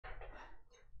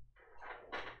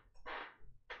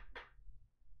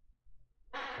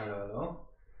Hello, hello.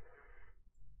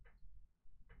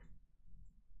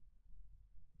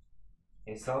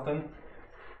 Hey, Sultan.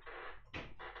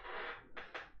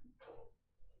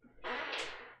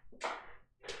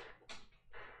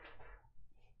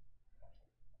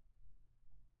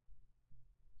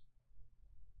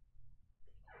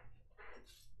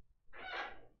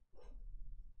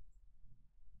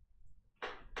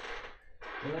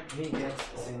 Let me get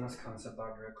Zena's concept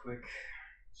art real quick.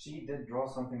 She did draw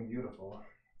something beautiful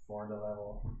for the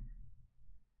level.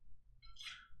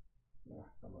 Yeah,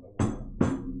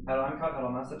 hello, Uncut. Hello,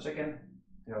 Master Chicken.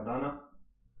 Hello, Donna.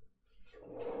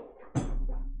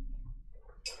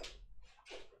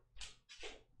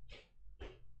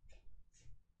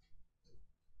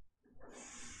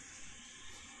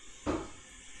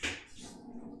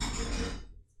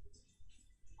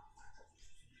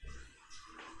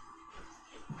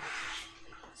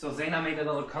 So Zena made a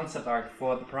little concept art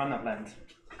for the Piranha plant.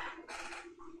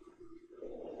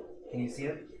 Can you see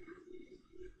it?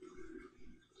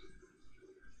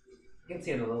 You can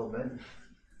see it a little bit.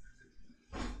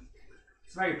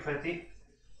 It's very pretty.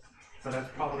 So that's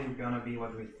probably gonna be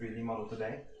what we 3D model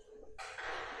today.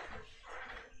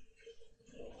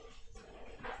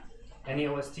 Any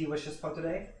OST wishes for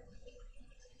today?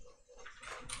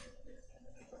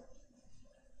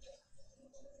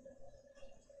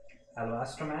 Hello,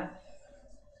 Astroman.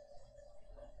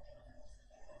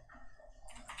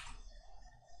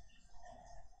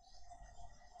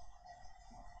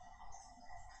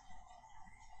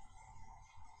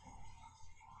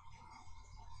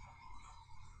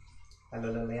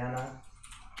 Hello, Liliana.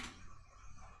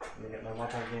 Let me get my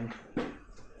water again.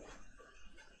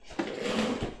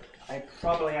 I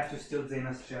probably have to steal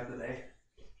Zena's chair today.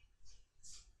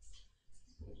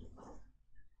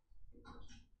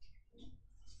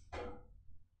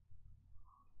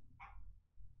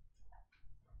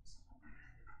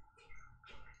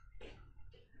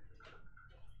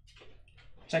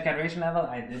 Check hydration level.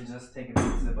 I did just take a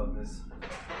big sip of this.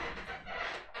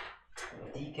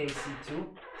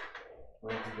 DKC2.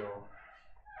 Where to go?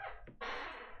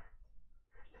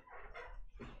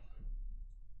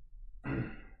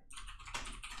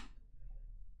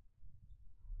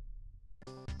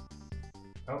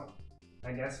 Oh,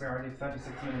 I guess we're already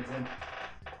 36 minutes in.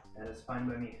 That is fine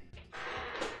by me.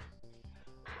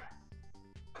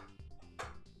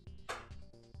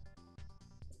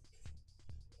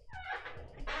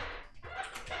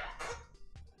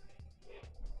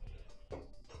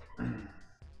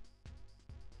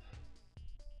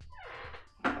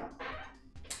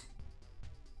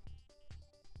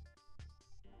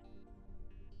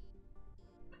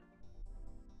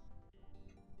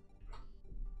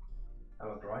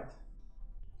 Hello, right.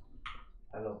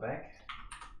 Hello, back.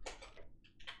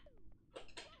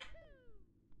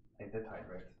 I did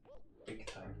hydrate. Big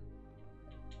time.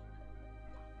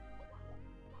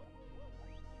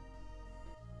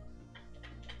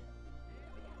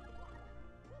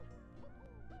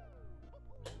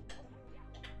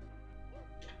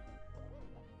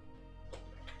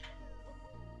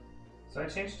 So I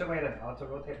changed the way that auto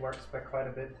rotate works by quite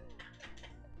a bit.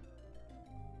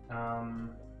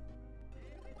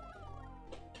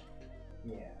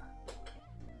 Yeah.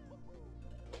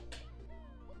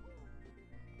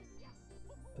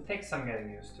 It takes some getting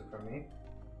used to for me.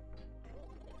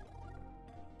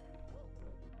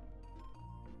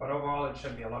 But overall it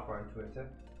should be a lot more intuitive.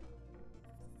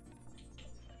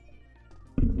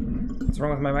 What's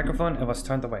wrong with my microphone? It was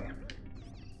turned away.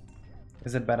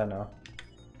 Is it better now?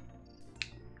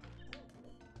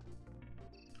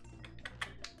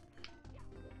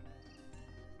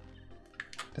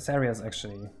 This area is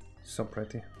actually so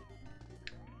pretty.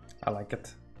 I like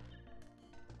it.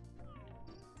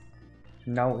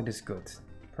 Now it is good.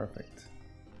 Perfect.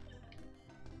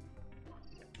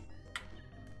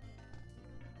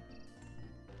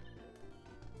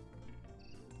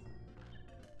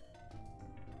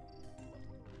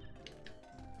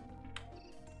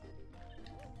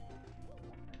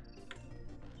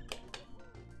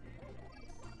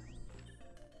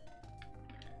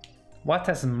 What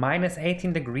has minus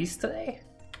 18 degrees today?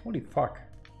 Holy fuck.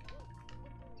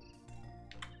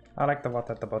 I like the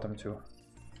water at the bottom too.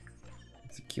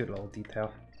 It's a cute little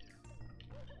detail.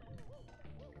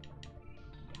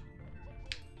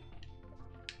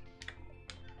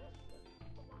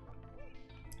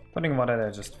 Putting water there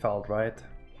just felt right.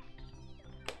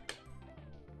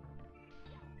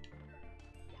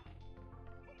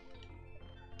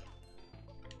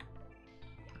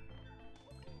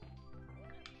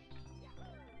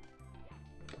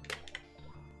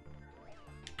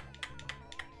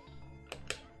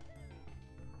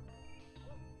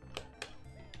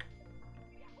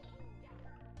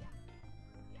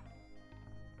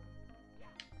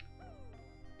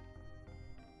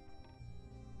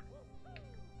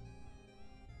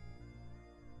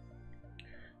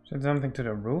 Should something to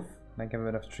the roof? Like a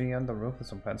bit of tree on the roof with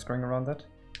some plants growing around it?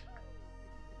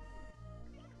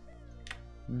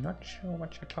 Not sure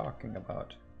what you're talking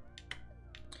about.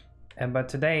 But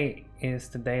today is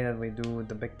the day that we do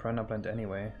the big piranha plant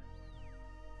anyway.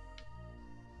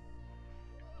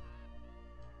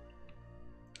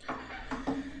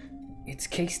 It's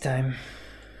case time.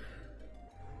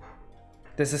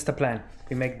 This is the plan.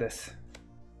 We make this.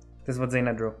 This is what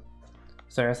Zena drew.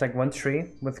 So there's like one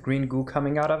tree with green goo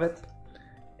coming out of it.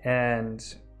 And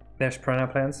there's piranha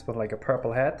plants with like a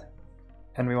purple head.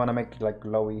 And we want to make it like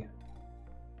glowy.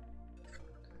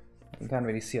 You can't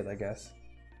really see it, I guess.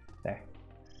 There.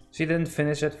 She didn't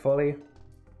finish it fully.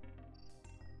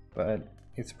 But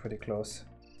it's pretty close.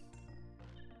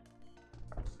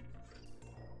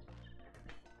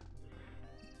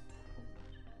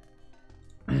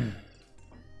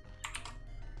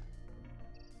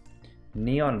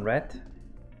 Neon red?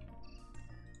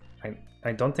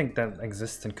 I don't think that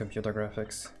exists in computer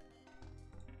graphics.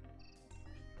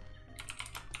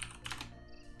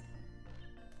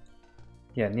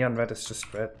 Yeah, neon red is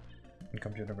just red in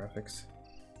computer graphics.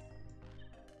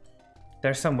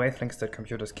 There's some wavelengths that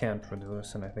computers can't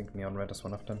produce, and I think neon red is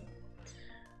one of them.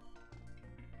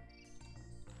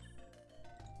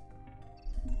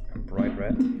 And bright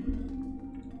red.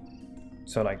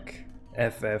 So like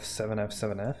FF, 7F,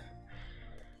 7F.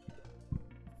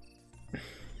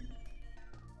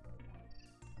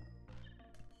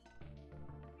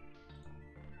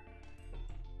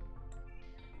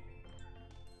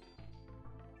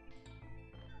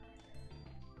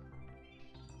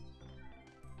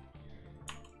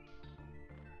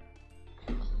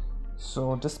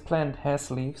 So this plant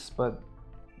has leaves, but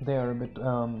they are a bit,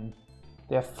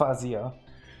 they're fuzzier.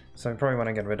 So I probably want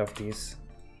to get rid of these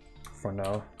for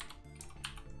now.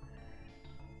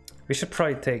 We should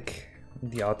probably take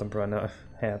the autumn piranha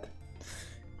head.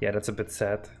 Yeah, that's a bit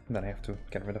sad. Then I have to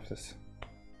get rid of this.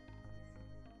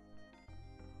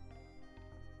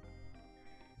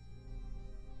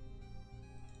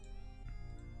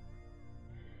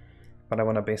 But I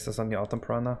want to base this on the autumn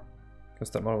piranha, because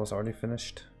that model was already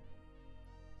finished.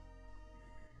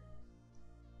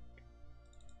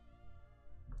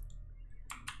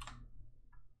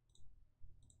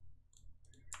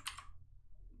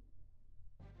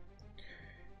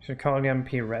 Should call the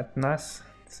MP Retinas.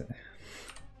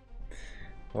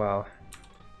 Wow.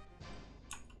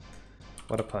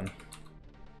 What a pun.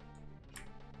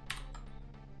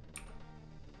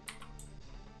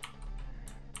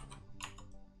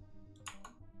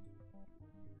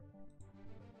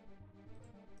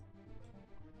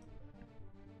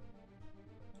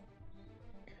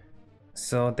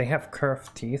 So they have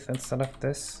curved teeth instead of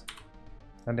this,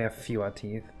 and they have fewer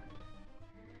teeth.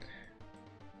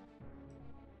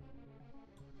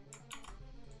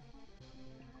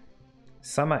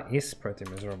 Summer is pretty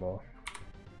miserable.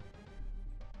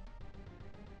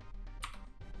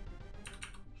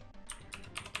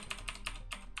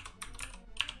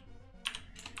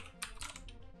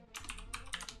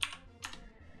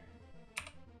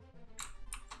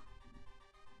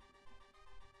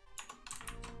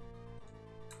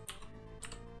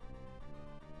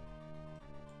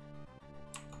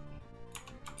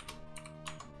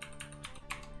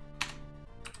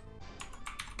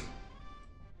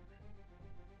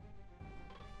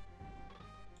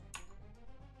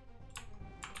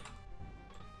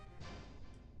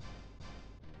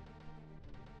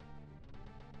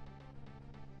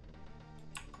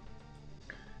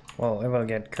 Well, it will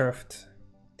get curved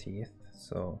teeth,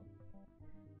 so...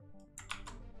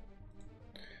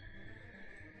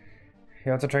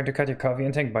 You're also trying to cut your coffee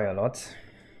intake by a lot.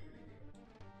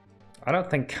 I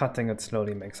don't think cutting it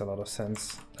slowly makes a lot of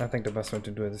sense. I think the best way to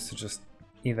do it is to just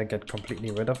either get completely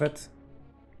rid of it,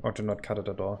 or to not cut it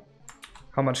at all.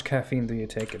 How much caffeine do you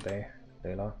take a day,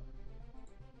 Layla?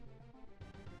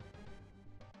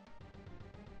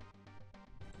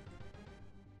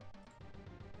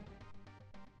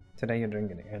 Today you're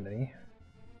drinking early.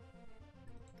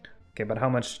 Okay, but how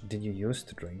much did you use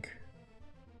to drink?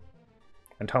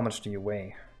 And how much do you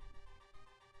weigh?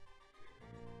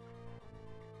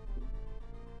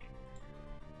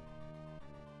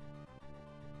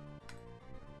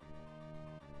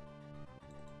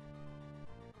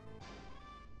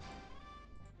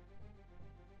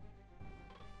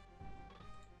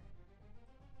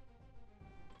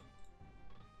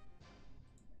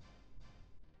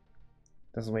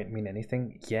 Does weight mean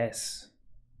anything? Yes.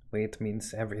 Weight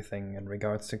means everything in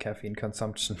regards to caffeine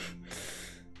consumption.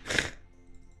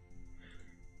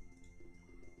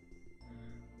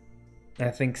 I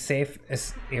think safe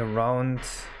is around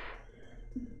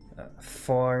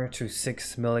 4 to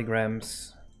 6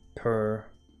 milligrams per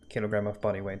kilogram of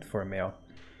body weight for a male,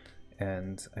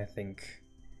 and I think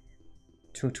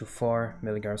 2 to 4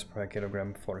 milligrams per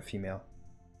kilogram for a female.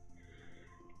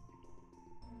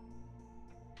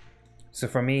 So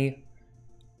for me,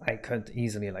 I could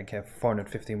easily like have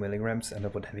 450 milligrams and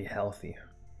it would be healthy.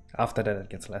 After that it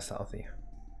gets less healthy.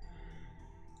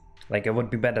 Like it would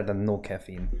be better than no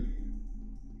caffeine.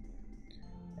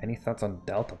 Any thoughts on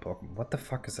Delta Pokemon? What the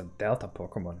fuck is a Delta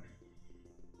Pokemon?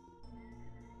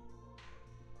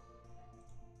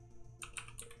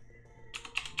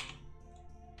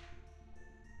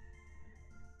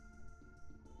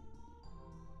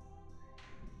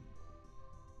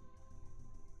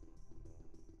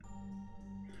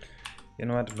 You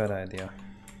know what? Bad idea.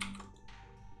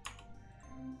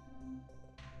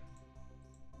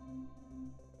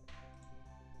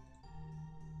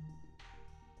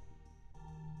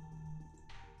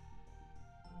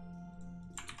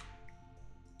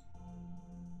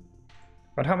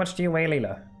 But how much do you weigh,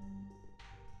 Leela?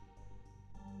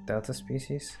 Delta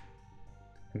species?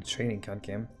 In trading card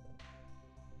game.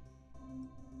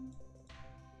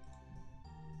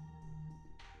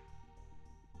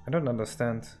 I don't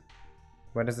understand.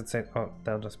 Why does it say, oh,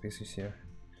 Delta species here?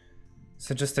 Is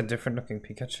it just a different looking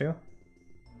Pikachu?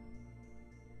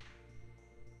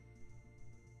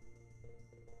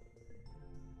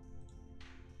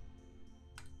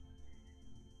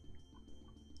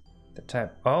 The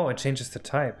type. Oh, it changes the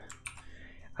type.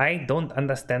 I don't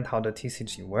understand how the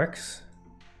TCG works,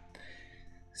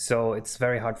 so it's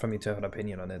very hard for me to have an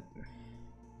opinion on it.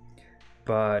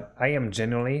 But I am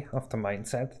generally of the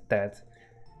mindset that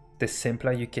the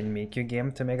simpler you can make your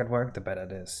game to make it work, the better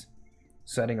it is.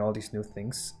 So adding all these new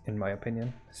things, in my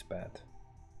opinion, is bad.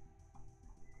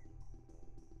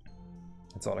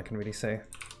 That's all I can really say.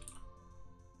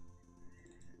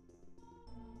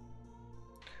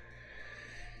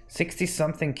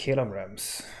 $60-something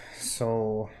kilograms.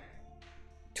 So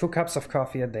 2 cups of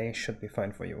coffee a day should be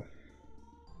fine for you.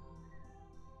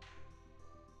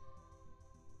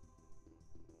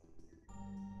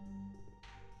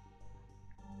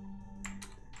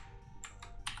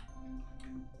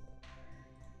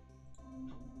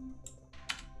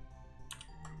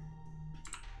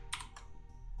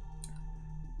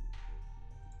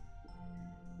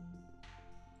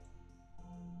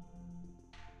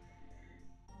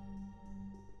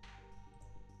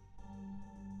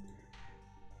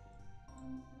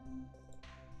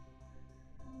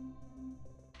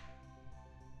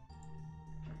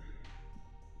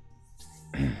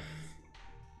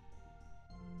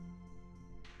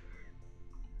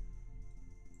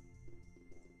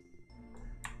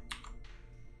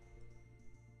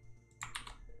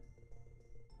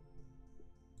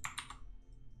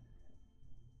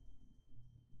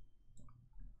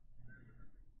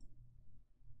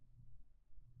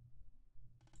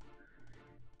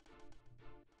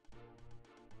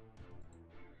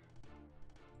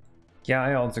 Yeah,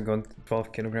 I also got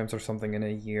 12 kilograms or something in a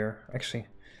year. Actually,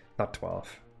 not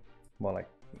 12. More like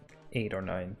 8 or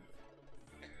 9.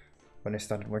 When I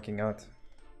started working out.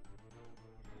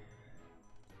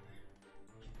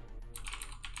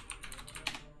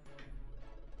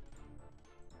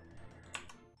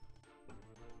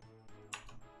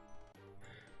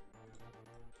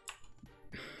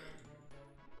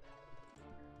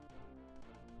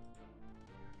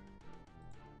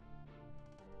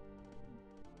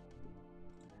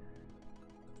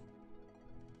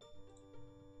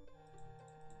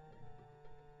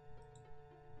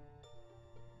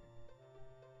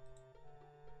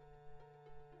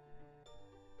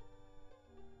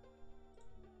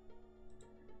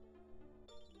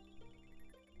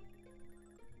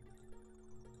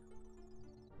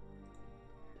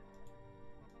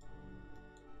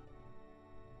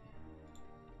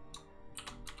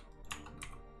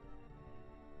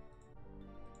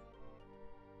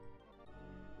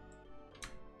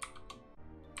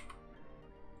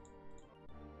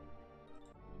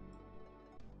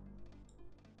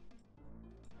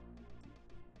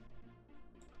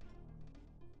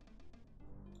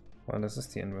 Well, this is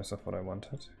the inverse of what I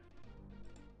wanted.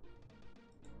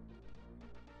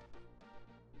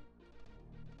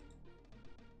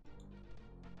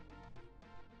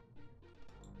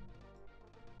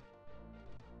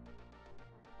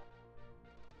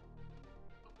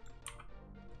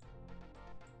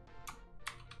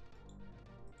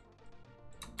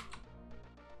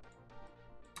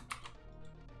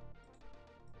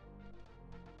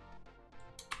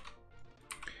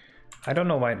 I don't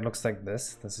know why it looks like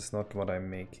this. This is not what I'm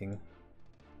making.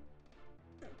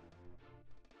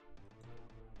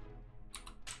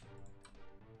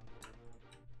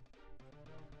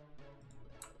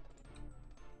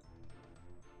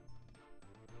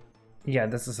 Yeah,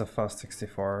 this is a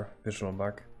FAST64 visual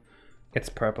bug. It's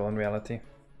purple in reality.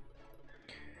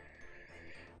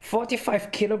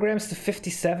 45 kilograms to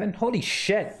 57? Holy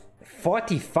shit!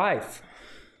 45!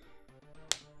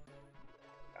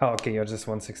 Oh, okay, you're just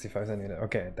 165 centimeters.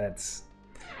 Okay, that's...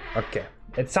 Okay.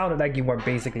 It sounded like you were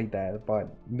basically dead, but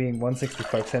being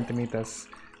 165 centimeters,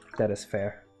 that is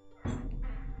fair.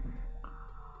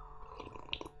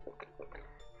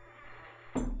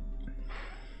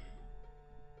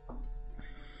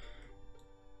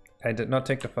 I did not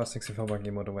take the FAST64 bug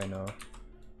emote away now.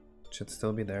 It should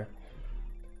still be there.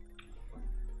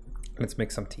 Let's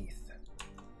make some teeth.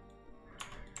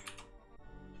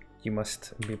 You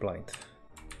must be blind.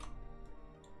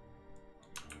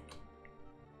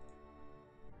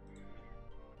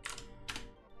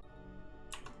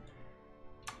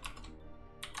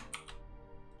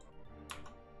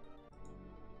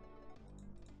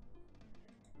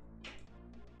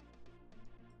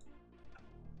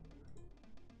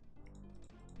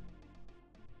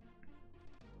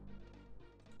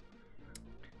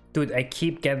 Dude, I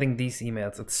keep getting these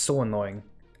emails. It's so annoying.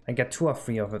 I get 2 or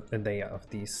 3 of it a day of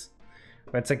these.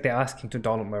 But it's like they're asking to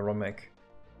download my ROM hack.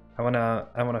 I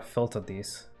wanna filter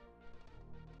these.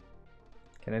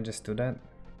 Can I just do that?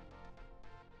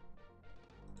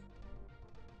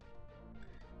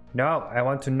 No, I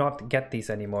want to not get these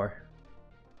anymore.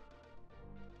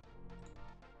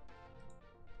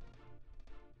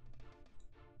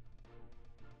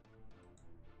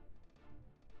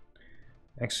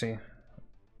 Actually,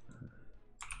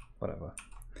 whatever.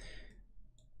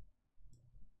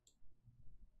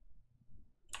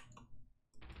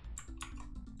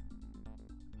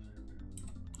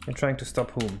 You're trying to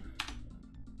stop whom?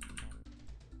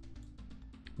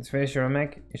 Let's finish your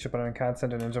Mac. You should put on a card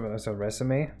center and job as a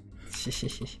resume.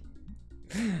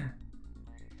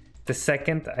 The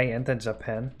second I enter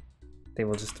Japan, they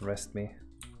will just arrest me.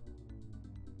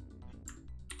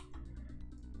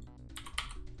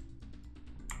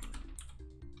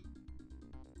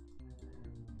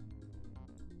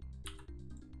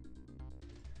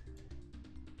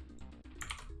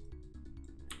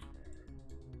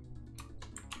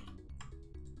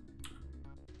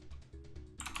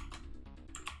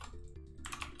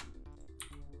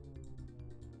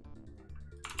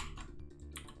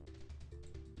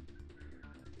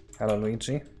 Hello,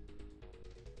 Luigi.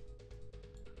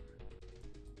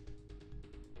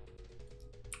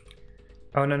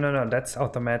 Oh, no, that's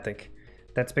automatic.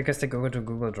 That's because they go to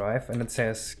Google Drive and it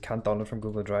says can't download from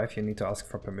Google Drive, you need to ask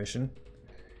for permission.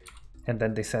 And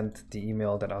then they send the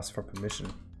email that asks for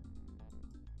permission.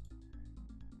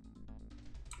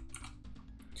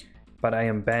 But I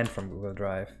am banned from Google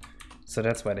Drive, so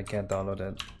that's why they can't download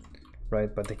it.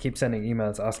 Right, but they keep sending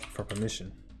emails asking for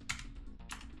permission.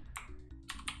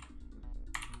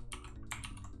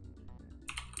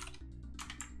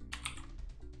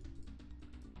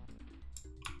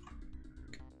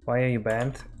 Why are you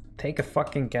banned? Take a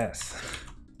fucking guess.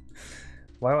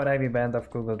 Why would I be banned off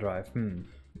Google Drive?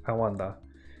 I wonder.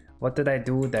 What did I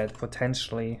do that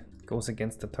potentially goes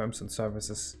against the terms and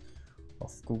services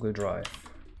of Google Drive?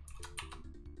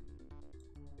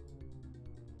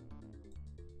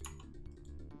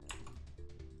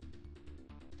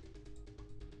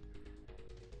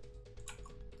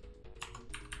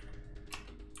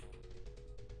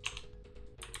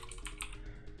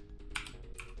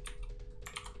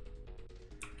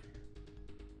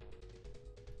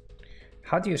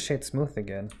 How do you shade smooth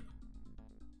again?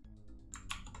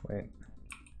 Wait.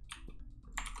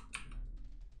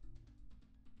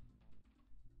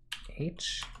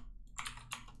 H?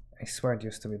 I swear it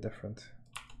used to be different.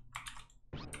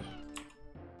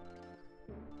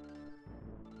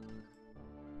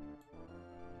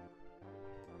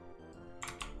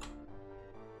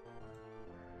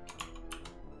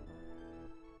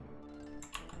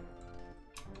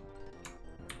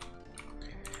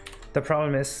 The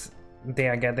problem is they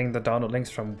are getting the download links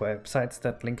from websites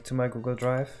that link to my Google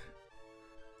Drive,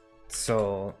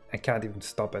 so I can't even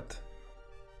stop it.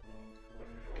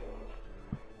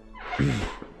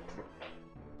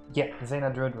 Yeah,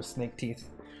 Xena Druid with snake teeth,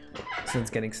 so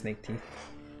it's getting snake teeth.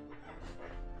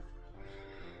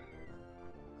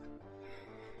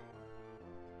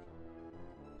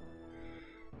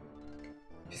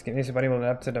 Just give anybody will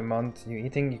up to the amount you're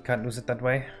eating, you can't lose it that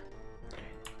way.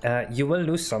 You will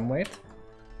lose some weight,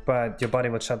 but your body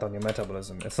will shut down your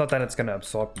metabolism. It's not that it's gonna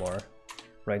absorb more,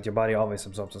 right? Your body always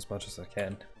absorbs as much as it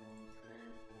can.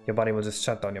 Your body will just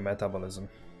shut down your metabolism,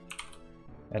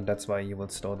 and that's why you will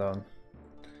slow down.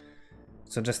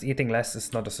 So just eating less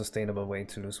is not a sustainable way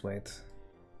to lose weight.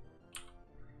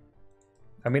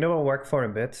 I mean, it will work for a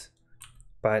bit,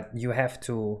 but you have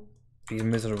to be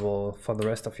miserable for the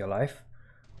rest of your life,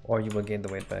 or you will gain the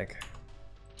weight back.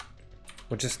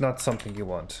 Which is not something you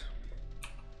want,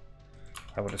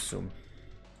 I would assume.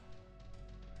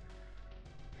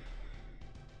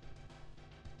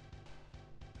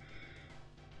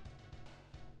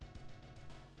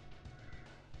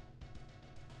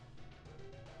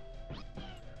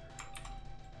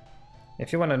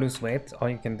 If you want to lose weight, all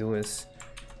you can do is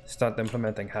start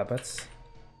implementing habits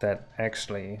that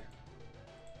actually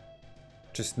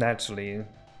just naturally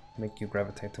make you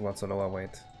gravitate towards a lower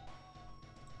weight.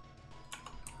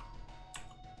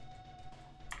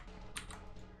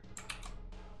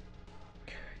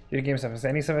 Your games have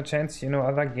any sort of chance? You know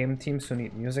other game teams who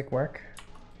need music work?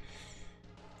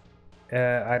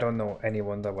 I don't know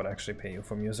anyone that would actually pay you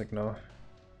for music now.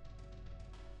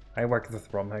 I work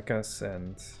with ROM hackers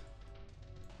and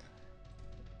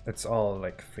it's all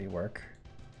like free work.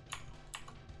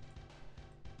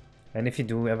 And if you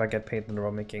do ever get paid in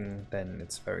ROM making, then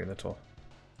it's very little.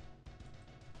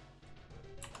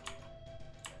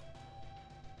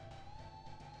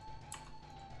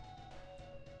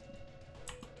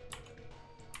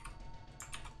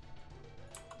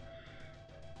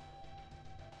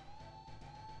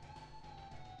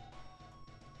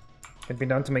 It'd be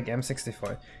done to make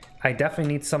M64. I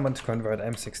definitely need someone to convert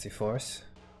M64s.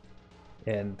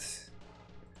 And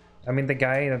I mean, the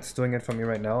guy that's doing it for me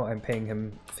right now, I'm paying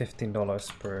him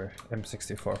 $15 per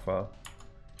M64 file.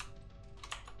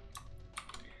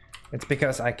 It's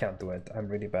because I can't do it. I'm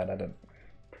really bad at it.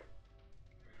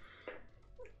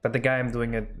 But the guy I'm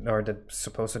doing it, or that's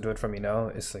supposed to do it for me now,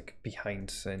 is like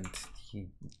behind, and he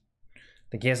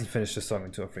hasn't finished the song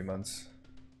in 2 or 3 months.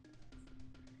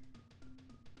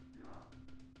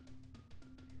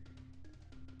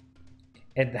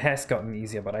 It has gotten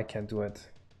easier, but I can't do it.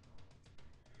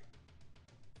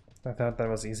 I thought that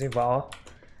was easy. Well,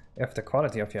 if the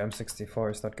quality of your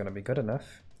M64 is not going to be good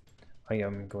enough, I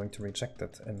am going to reject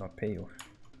it and not pay you.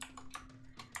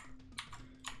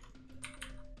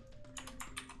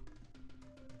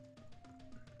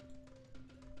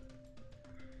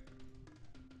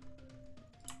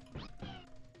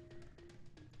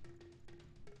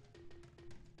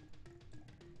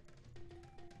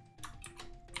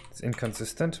 It's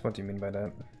inconsistent? What do you mean by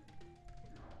that?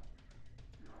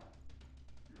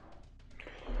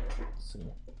 So,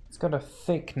 it's got a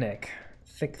thick neck.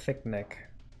 Thick neck.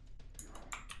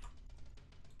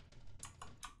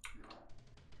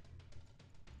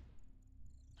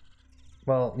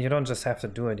 Well, you don't just have to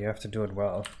do it, you have to do it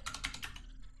well.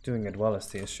 Doing it well is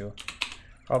the issue.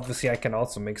 Obviously, I can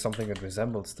also make something that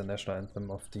resembles the national anthem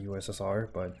of the USSR,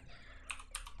 but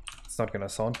it's not gonna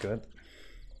sound good.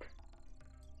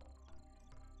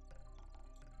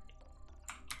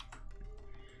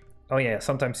 Oh yeah,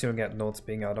 sometimes you'll get notes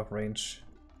being out of range.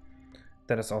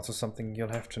 That is also something you'll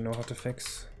have to know how to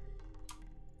fix.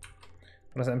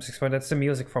 What is M64? That's the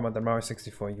music format that Mario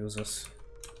 64 uses.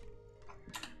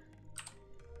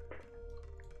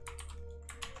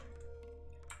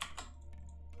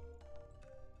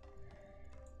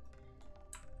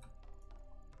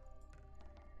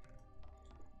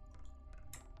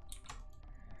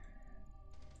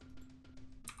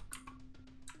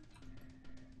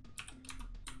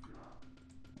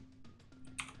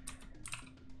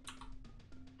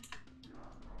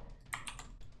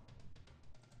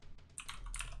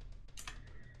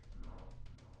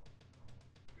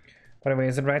 By the way,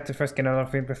 is it right to first get out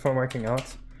of weight before working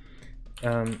out?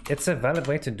 It's a valid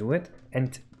way to do it,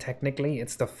 and technically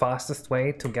it's the fastest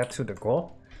way to get to the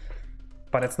goal.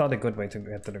 But it's not a good way to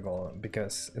get to the goal,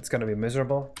 because it's going to be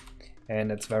miserable,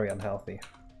 and it's very unhealthy.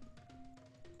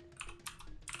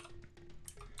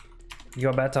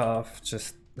 You're better off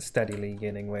just steadily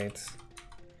gaining weight.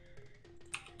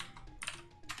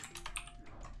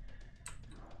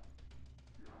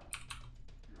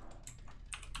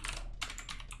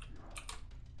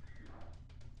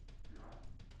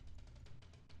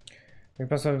 Is it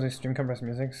possible to stream compressed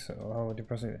music? So how would you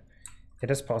proceed?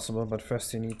 It is possible, but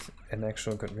first you need an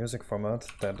actual good music format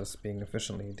that is being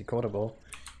efficiently decodable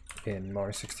in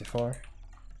Mario 64.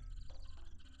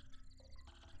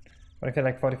 But if you're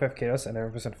like 45 kilos and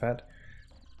 11% fat,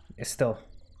 it's still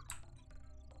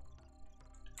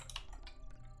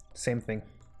same thing.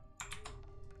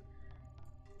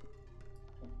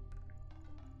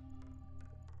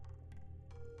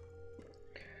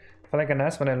 I felt like an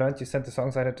ass when I learned you sent the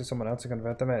songs either to someone else to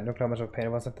convert them. I had no clue how much of a pain it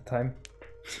was at the time.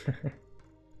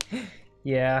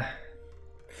 Yeah.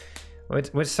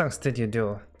 Which songs did you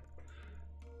do?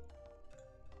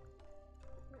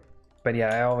 But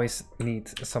yeah, I always need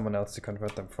someone else to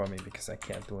convert them for me because I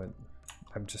can't do it.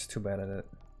 I'm just too bad at it.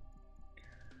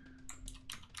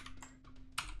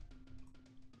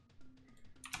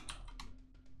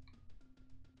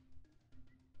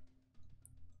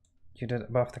 You did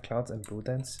above the clouds and blue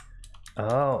dance? Oh,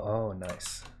 oh,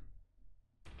 nice.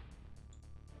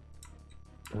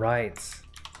 Right,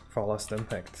 for Lost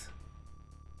Impact.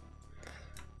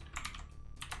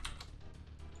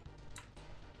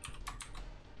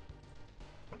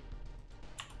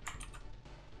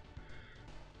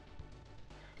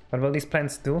 What will these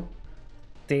plants do?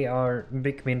 They are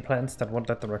big mean plants that won't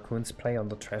let the raccoons play on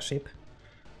the trash heap.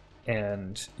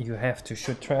 And you have to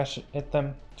shoot trash at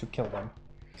them to kill them.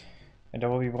 And there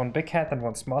will be one big hat and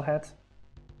one small hat.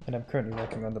 And I'm currently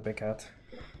working on the big hat.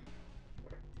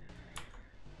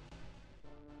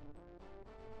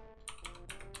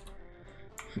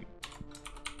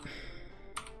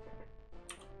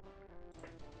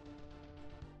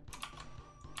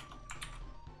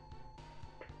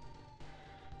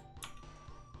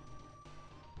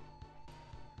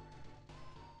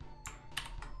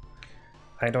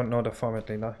 I don't know the format,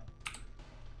 Lila.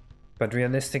 But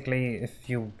realistically, if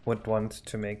you would want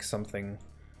to make something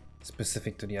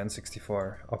specific to the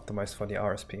N64, optimized for the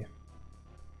RSP.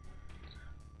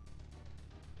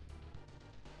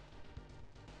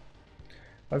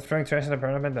 What's throwing trash in a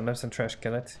pyramid that lives in trash,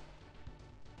 kill it?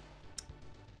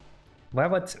 Why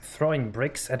would throwing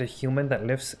bricks at a human that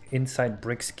lives inside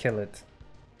bricks kill it?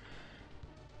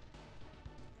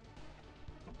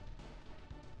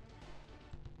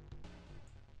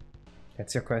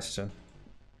 That's your question.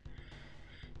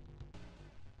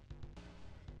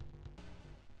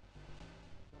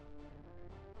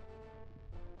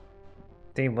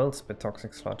 They will spit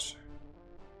toxic sludge.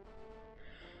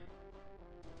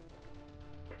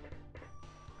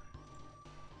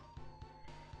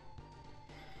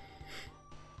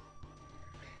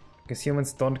 Because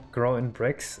humans don't grow in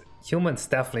bricks. Humans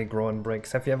definitely grow in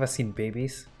bricks. Have you ever seen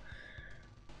babies?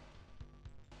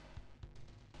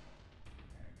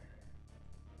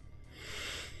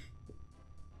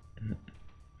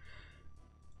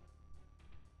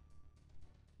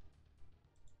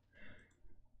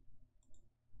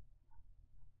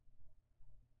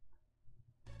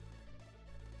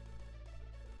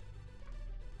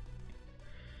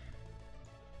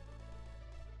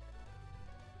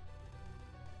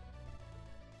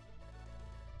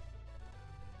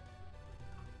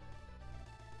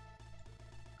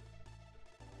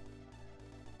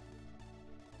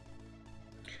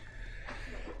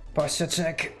 Posture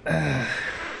check.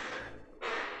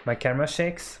 My camera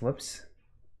shakes. Whoops.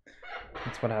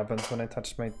 That's what happens when I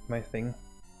touch my thing.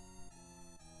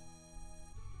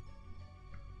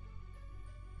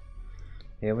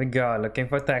 Here we go, looking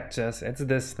for textures. It's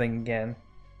this thing again.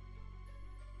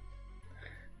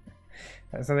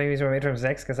 Something these were made from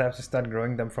Zex because I have to start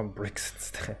growing them from bricks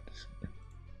instead.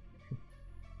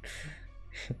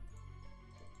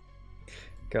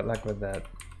 Good luck with that.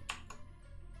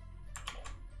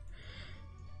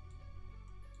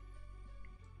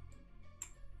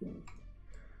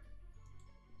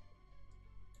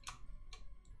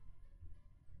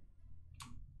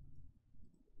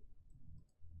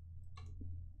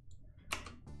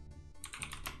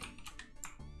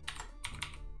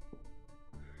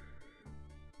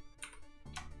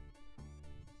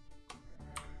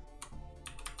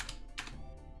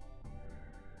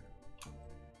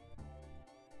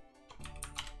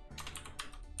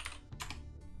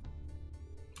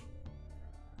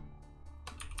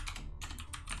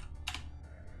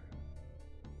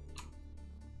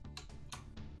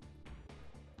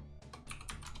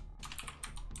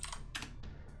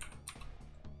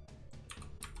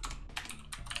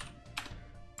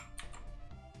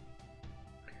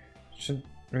 Should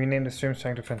rename the stream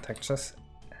trying to find textures?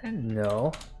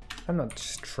 No, I'm not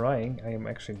just trying, I am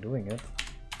actually doing it.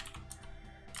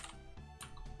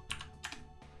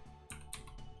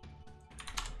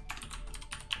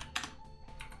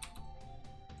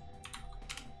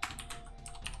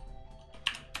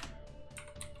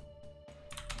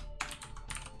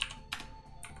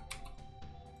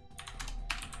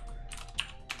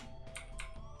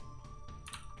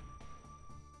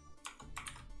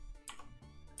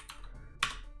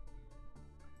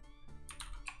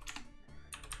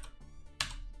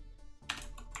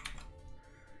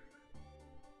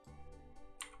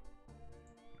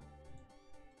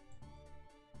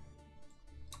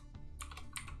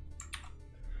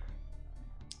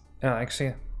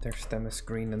 Actually, their stem is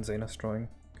green in Zena's drawing.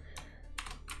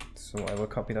 So I will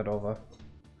copy that over.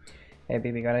 Hey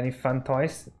baby, got any fun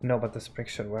toys? No, but this brick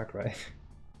should work, right?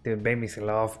 Dude, babies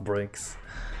love bricks.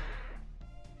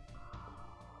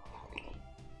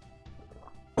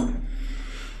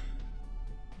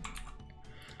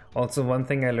 Also, one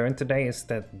thing I learned today is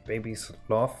that babies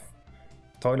love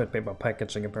toilet paper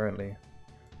packaging, apparently.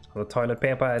 On the toilet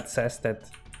paper it says that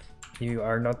You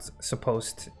are not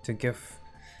supposed to give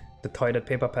the toilet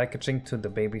paper packaging to the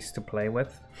babies to play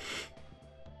with.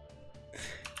 I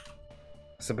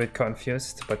was a bit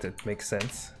confused, but it makes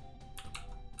sense.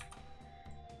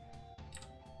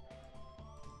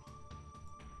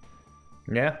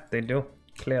 Yeah, they do,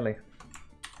 clearly.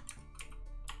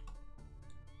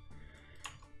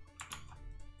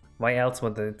 Why else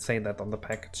would they say that on the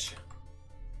package?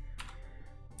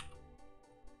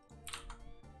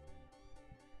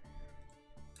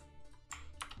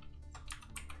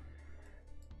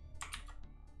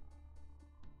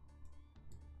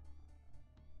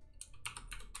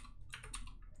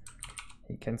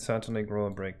 He can certainly grow a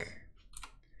brick.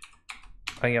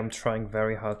 I am trying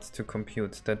very hard to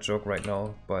compute that joke right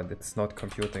now, but it's not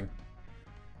computing.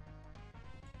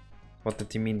 What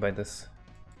did he mean by this?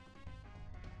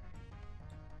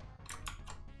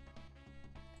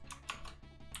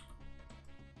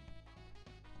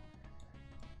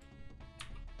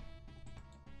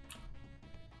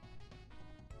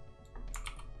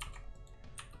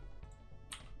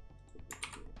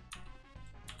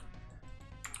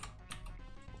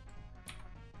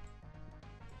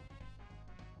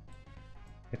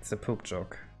 It's a poop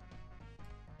joke.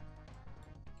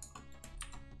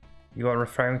 You are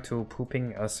referring to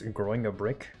pooping as growing a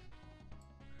brick?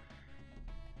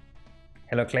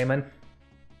 Hello, Clayman.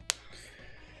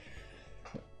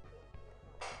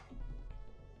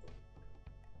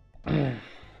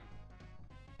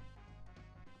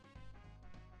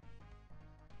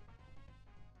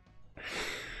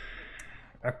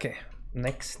 Okay,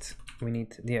 next we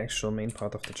need the actual main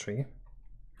part of the tree.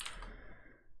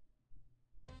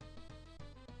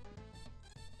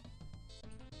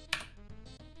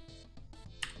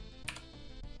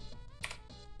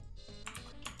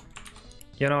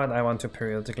 You know what, I want to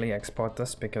periodically export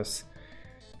this because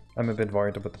I'm a bit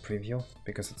worried about the preview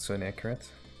because it's so inaccurate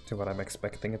to what I'm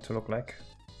expecting it to look like.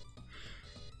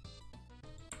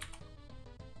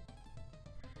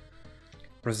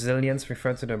 Brazilians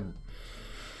refer to them.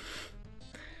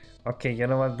 Okay, you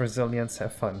know what, Brazilians,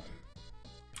 have fun.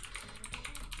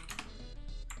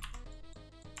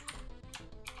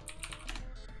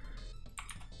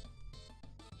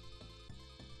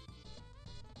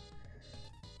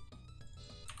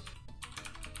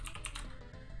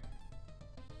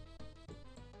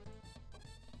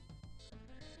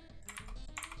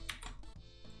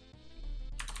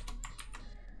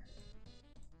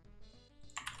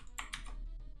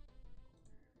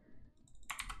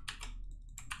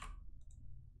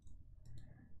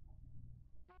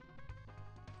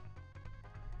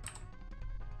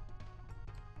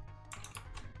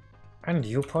 And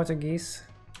you Portuguese?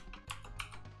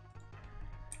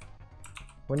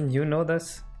 Wouldn't you know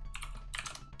this?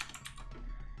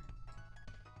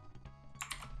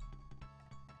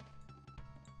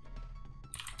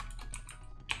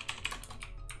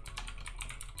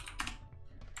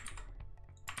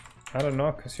 I don't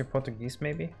know, because you're Portuguese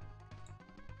maybe?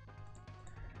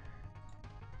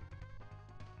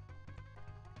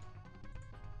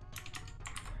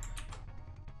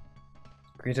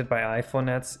 Greeted by iPhone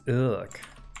ads? Ugh.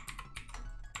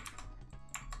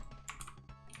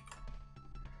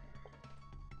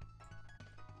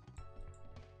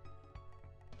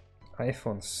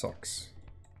 iPhone sucks.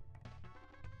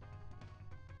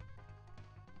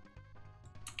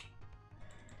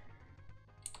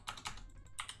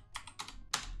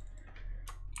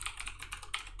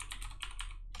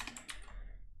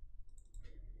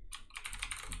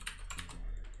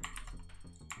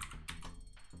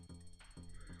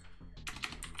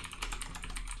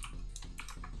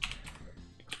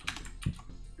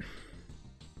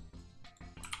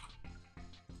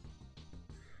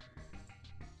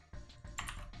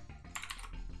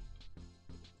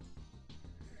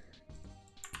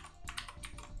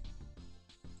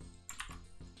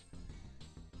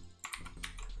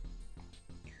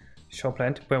 Show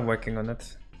plant, we're working on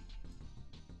it.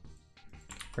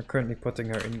 We're currently putting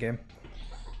her in game.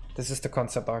 This is the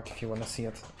concept art if you want to see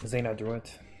it. Zena drew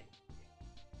it.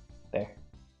 There.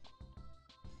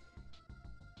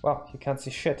 Wow, you can't see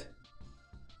shit.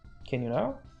 Can you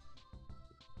now?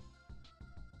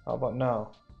 How about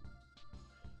now?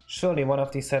 Surely one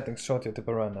of these settings showed you the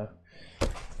Piranha.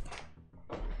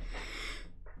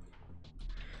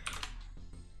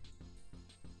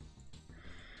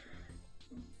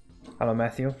 Hello,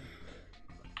 Matthew.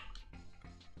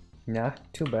 Nah,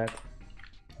 too bad.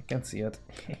 I can't see it.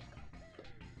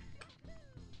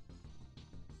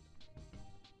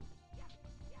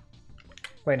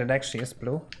 Wait, it actually is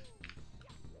blue?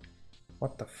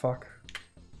 What the fuck?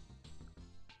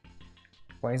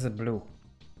 Why is it blue?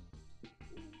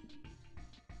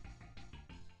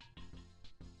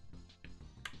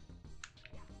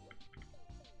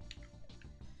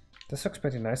 This looks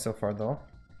pretty nice so far though.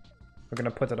 We're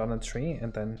gonna put it on a tree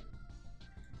and then...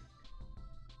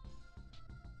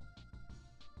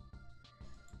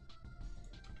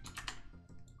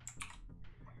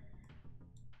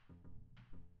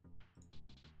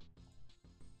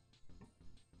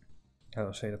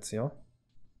 Hello Shaded Seal.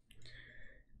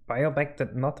 Biobag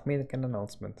did not make an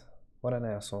announcement. What an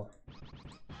asshole.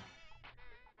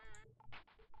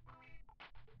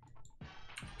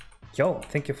 Yo,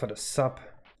 thank you for the sub.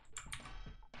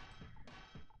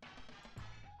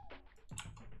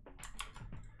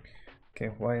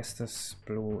 Okay, why is this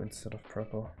blue instead of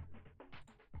purple?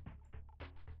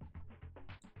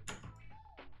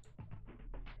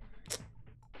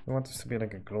 I want this to be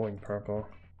like a glowing purple.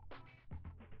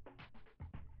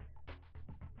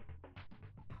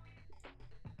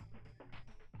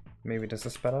 Maybe this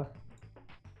is better?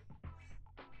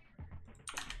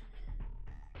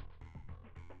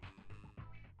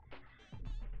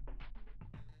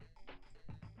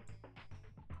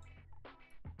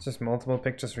 Just multiple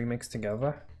pictures remixed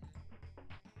together?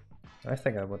 I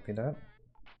think I would be that.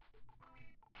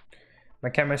 My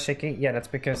camera's shaky? Yeah, that's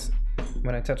because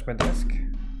when I touch my desk,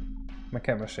 my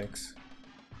camera shakes.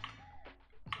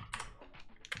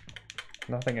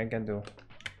 Nothing I can do.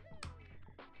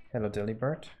 Hello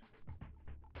Dillybird.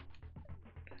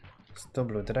 Still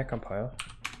blue. Did I compile?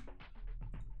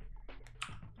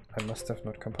 I must have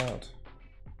not compiled.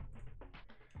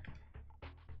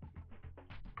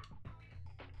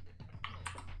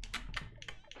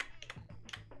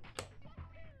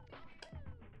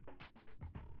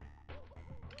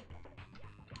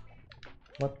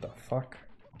 What the fuck?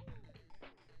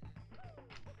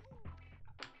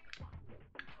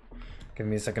 Give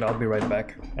me a second, I'll be right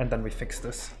back. And then we fix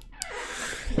this.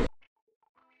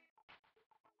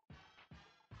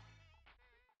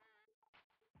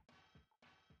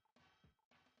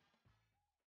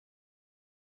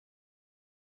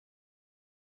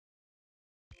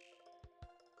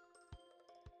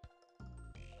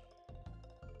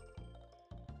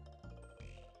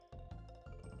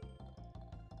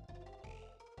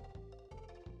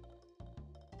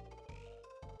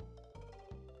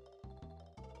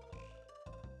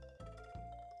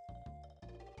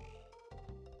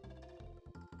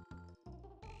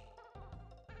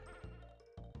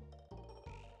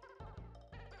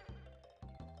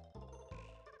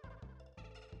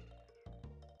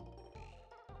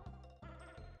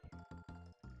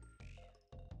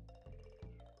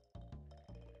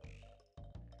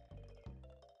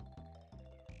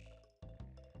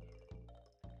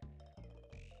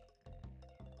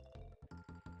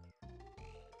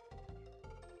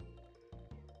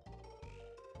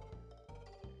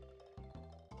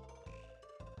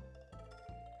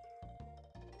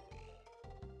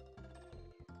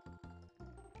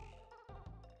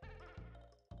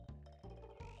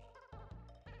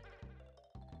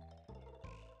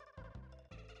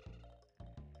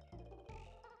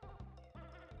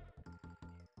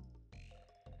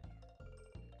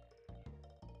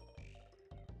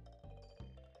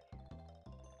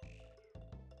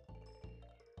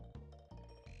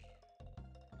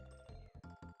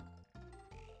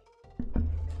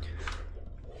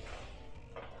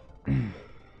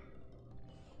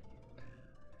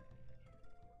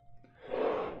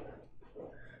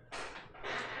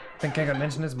 I think I got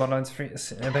mentioned this Borderlands 3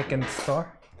 is back in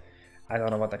store. I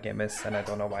don't know what that game is and I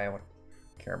don't know why I would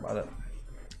care about it.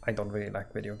 I don't really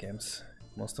like video games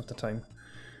most of the time.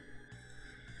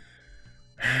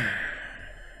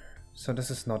 So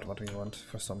this is not what we want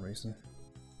for some reason.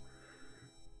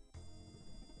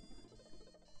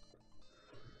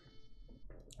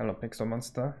 Hello Pixel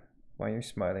Monster, why are you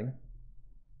smiling?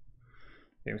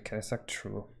 You can suck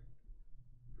true.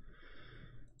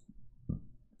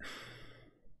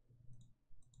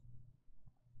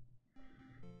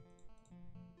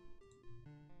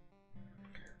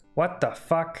 What the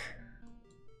fuck?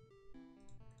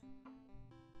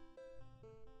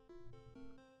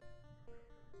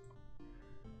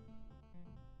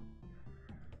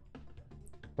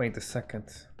 Wait a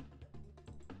second.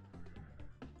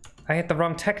 I had the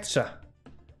wrong texture.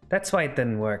 That's why it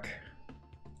didn't work.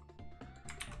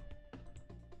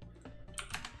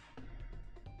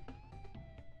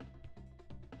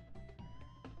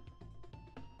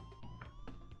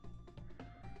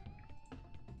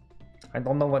 I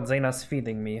don't know what Zena's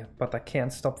feeding me, but I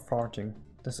can't stop farting.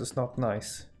 This is not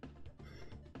nice.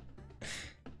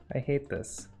 I hate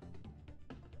this.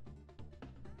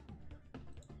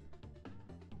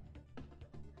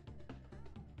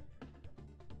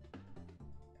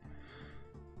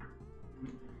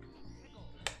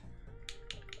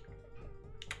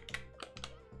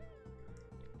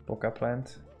 Boca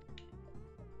plant.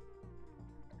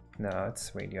 No,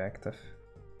 it's radioactive.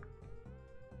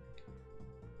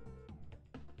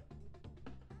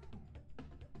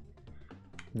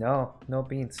 No, no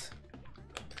beans.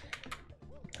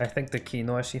 I think the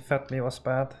quinoa she fed me was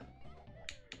bad.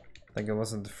 I think it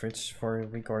was in the fridge for a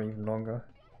week or even longer.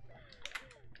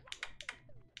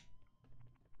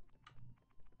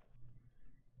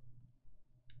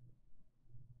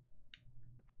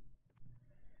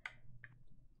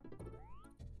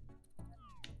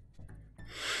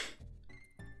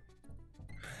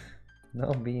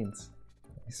 No beans,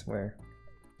 I swear.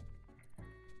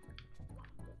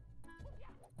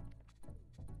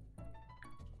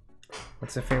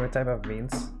 What's your favorite type of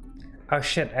beans? Oh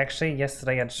shit, actually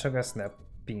yesterday I had sugar snap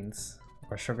beans.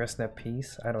 Or sugar snap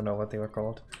peas, I don't know what they were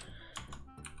called.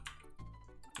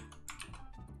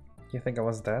 You think I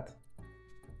was that?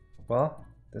 Well,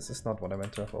 this is not what I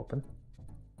meant to have open.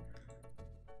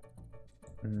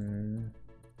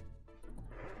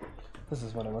 This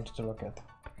is what I wanted to look at.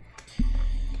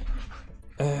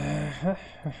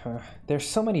 There's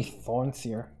so many thorns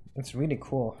here. It's really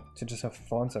cool to just have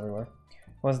thorns everywhere.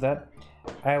 What's that?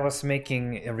 I was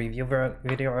making a review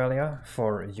video earlier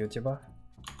for a YouTuber,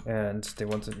 and they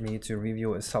wanted me to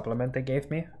review a supplement they gave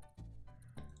me,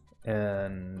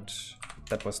 and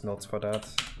that was notes for that.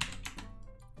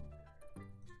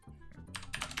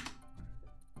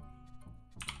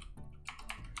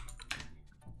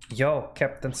 Yo,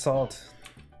 Captain Salt.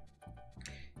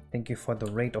 Thank you for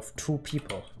the raid of 2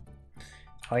 people.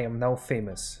 I am now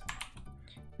famous.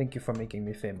 Thank you for making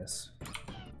me famous.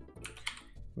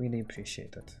 Really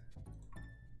appreciate it.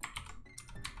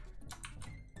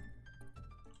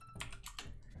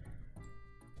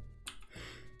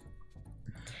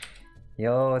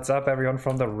 Yo, what's up everyone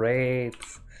from the raid?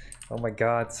 Oh my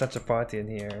god, such a party in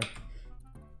here.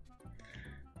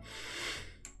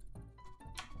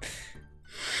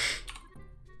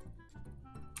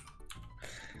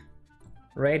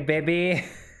 Raid baby!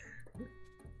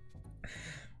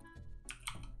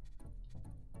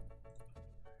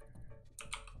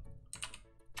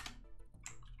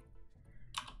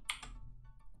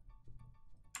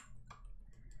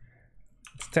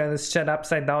 Let's turn this shit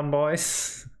upside down,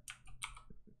 boys.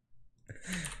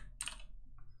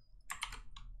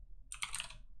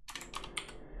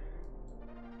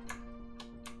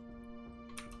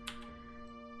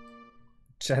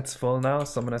 Chat's full now,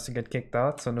 someone has to get kicked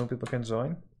out so no people can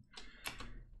join.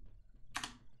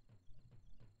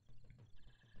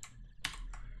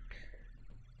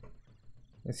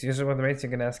 As usual with raids, you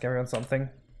can ask everyone something.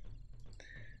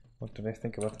 What do they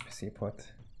think about the PC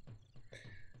port?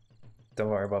 Don't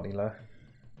worry about Ela.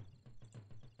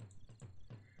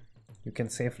 You can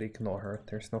safely ignore her,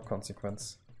 there's no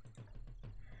consequence.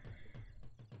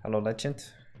 Hello, Legend.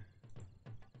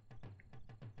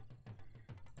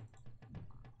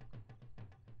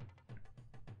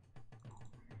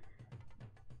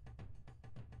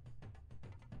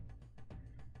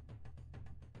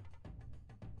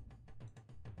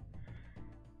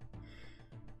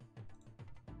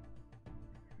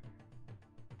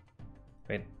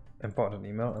 Wait, important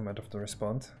email, I might have to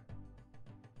respond.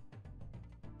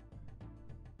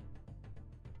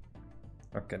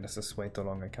 Okay, this is way too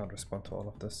long, I can't respond to all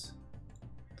of this.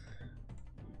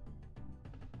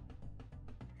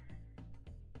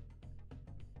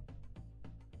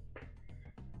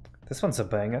 This one's a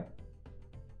banger.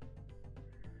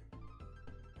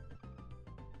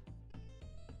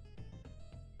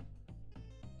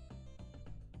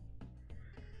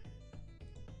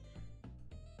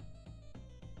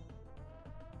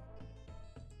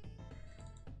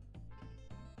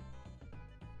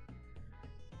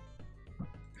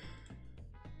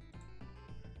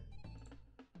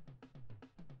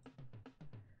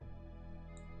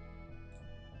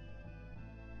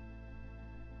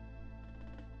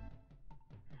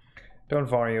 Don't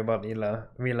worry about Ela,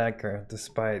 we like her,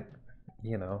 despite,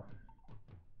 you know.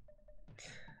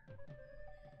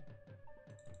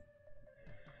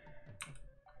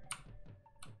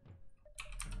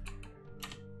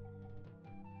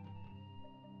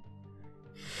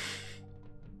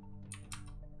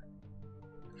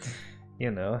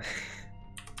 You know.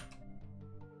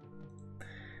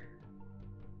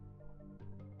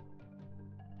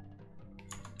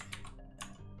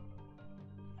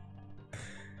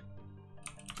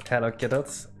 Hello,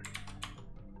 kiddos.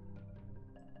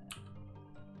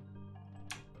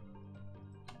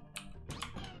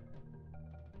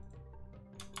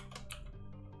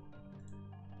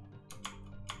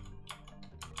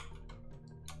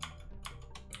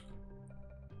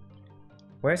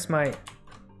 Where's my...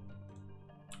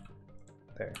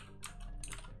 There.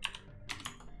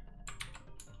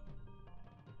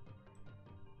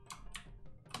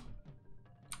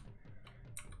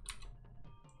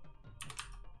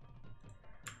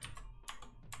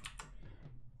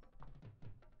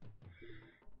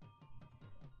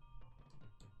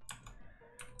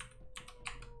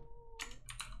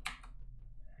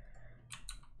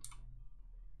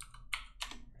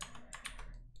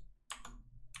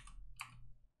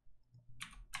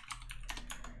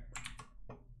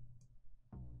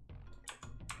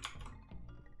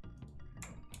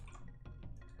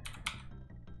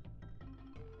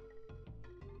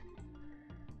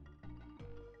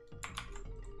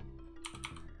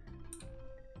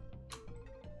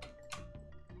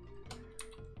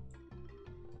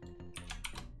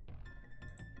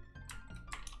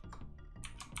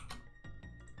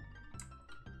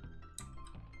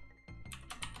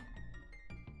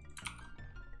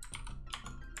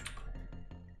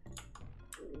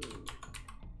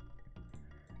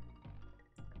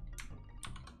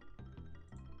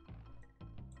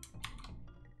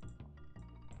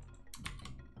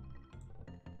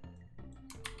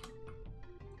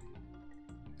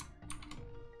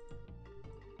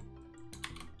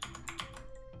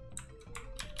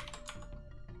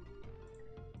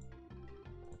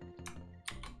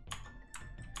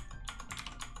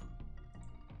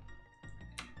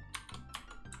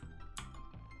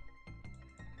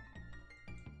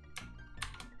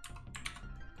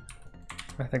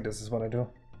 I think this is what I do.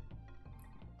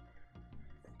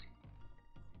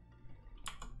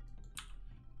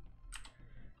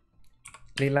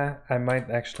 Lila, I might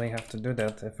actually have to do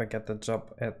that if I get the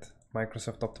job at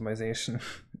Microsoft Optimization.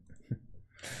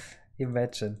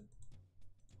 Imagine.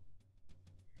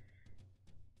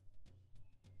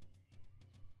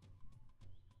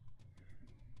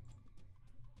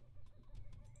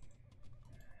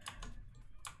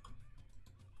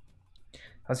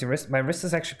 How's your wrist? My wrist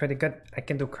is actually pretty good. I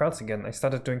can do curls again. I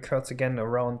started doing curls again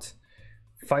around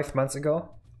 5 months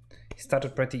ago. It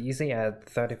started pretty easy at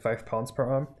 35 pounds per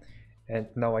arm. And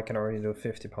now I can already do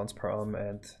 50 pounds per arm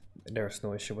and there's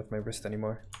no issue with my wrist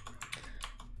anymore.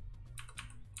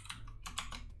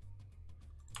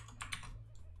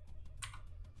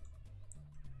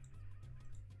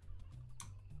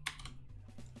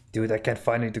 Dude, I can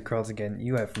finally do curls again.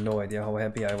 You have no idea how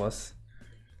happy I was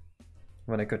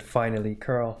when I could finally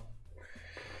curl.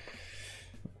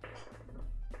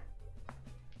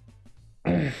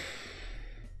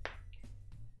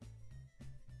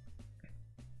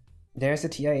 There's a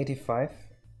TI-85.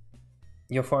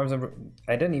 Your farms are...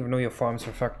 I didn't even know your farms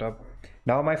were fucked up.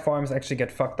 Now my farms actually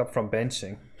get fucked up from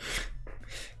benching.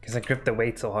 Because I grip the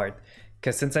weight so hard.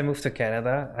 Because since I moved to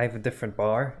Canada, I have a different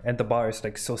bar. And the bar is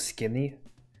like so skinny.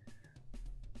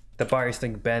 The bar is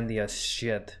like bendy as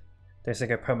shit. There's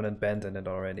like a permanent bend in it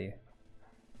already.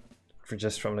 For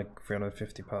just from like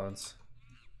 350 pounds.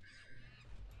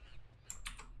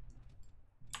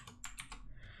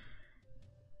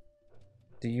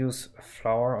 Do you use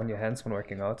flour on your hands when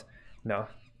working out? No.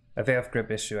 If I have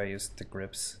grip issue, I use the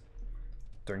grips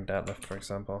during deadlift, for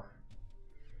example.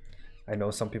 I know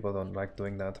some people don't like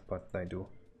doing that, but I do.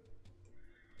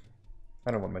 I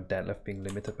don't want my deadlift being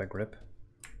limited by grip.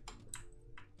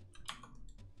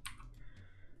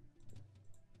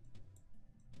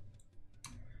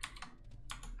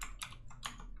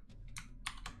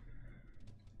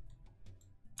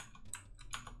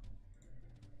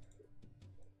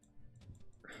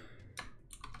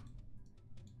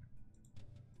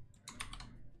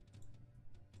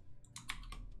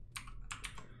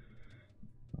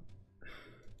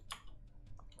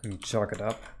 You chalk it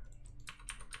up.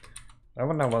 I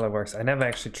wonder how well it works. I never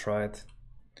actually tried.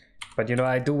 But you know,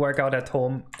 I do work out at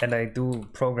home and I do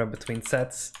program between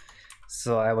sets.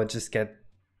 So I would just get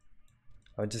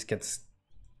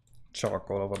chalk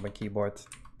all over my keyboard.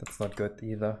 That's not good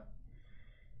either.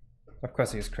 Of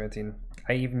course I use creatine.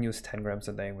 I even use 10 grams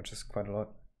a day, which is quite a lot.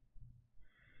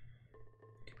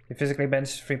 You physically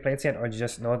bench 3 plates yet, or you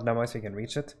just know numbers you can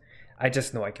reach it? I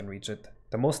just know I can reach it.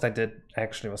 The most I did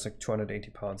actually was like 280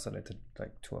 pounds and I did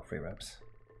like 2 or 3 reps.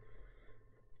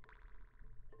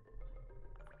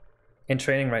 In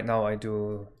training right now I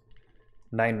do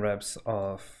 9 reps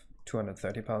of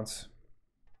 230 pounds.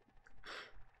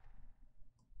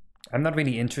 I'm not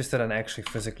really interested in actually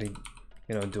physically,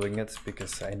 you know, doing it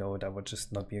because I know that would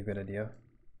just not be a good idea.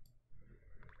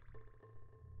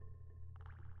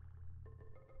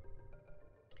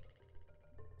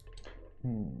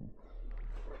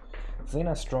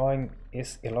 Zena's drawing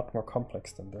is a lot more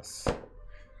complex than this.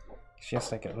 She has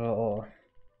like a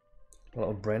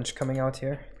little branch coming out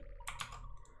here.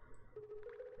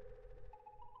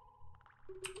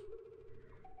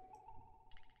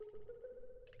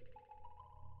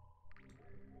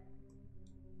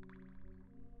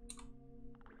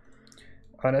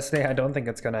 Honestly, I don't think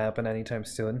it's gonna happen anytime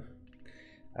soon.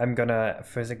 I'm gonna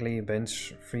physically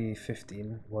bench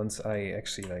 315 once I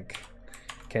actually like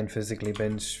can physically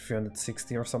bench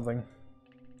 360 or something.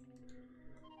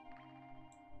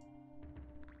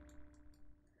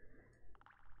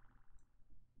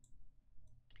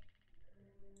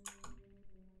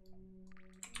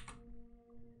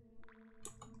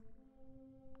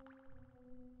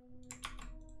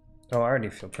 Oh, I already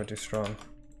feel pretty strong.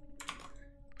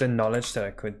 The knowledge that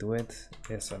I could do it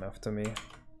is enough to me.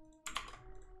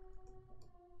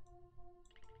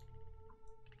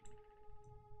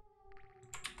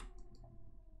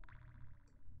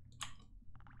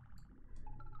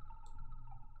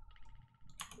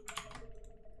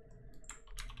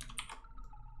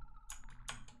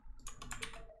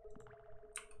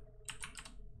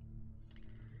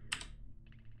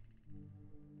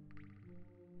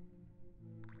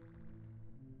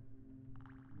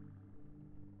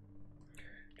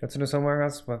 To do some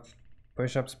workouts with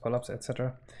push-ups, pull-ups,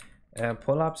 etc.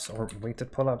 Pull-ups or weighted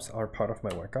pull-ups are part of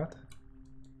my workout,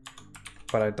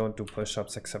 but I don't do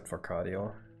push-ups except for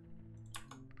cardio.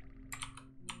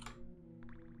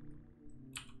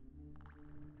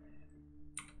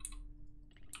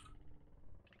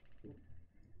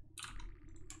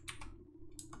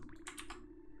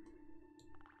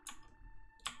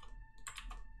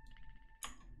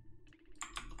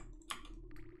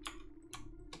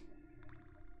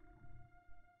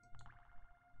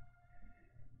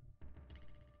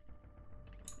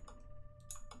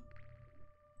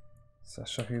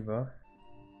 Sascha Huber.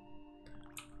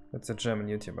 It's a German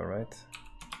YouTuber, right?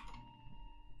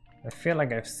 I feel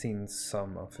like I've seen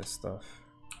some of his stuff.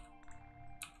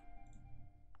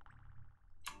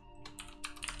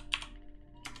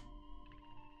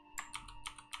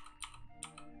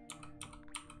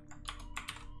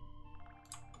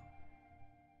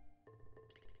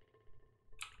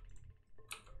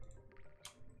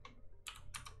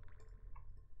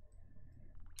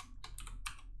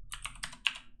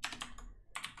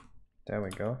 There we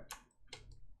go.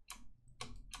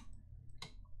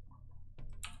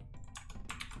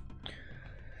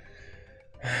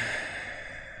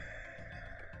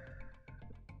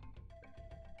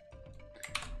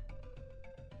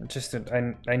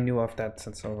 I knew of that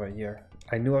since over a year.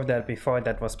 I knew of that before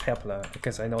that was popular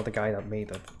because I know the guy that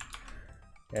made it.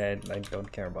 And I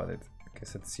don't care about it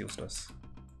because it's useless.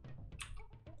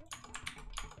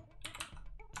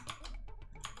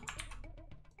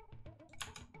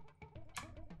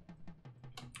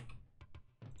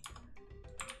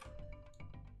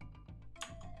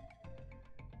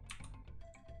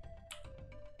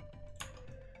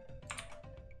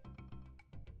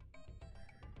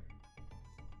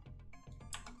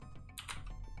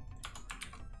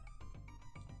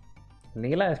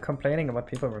 Leela is complaining about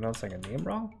people pronouncing a name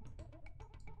wrong?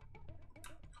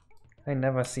 I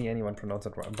never see anyone pronounce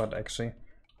it wrong, but actually,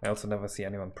 I also never see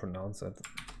anyone pronounce it.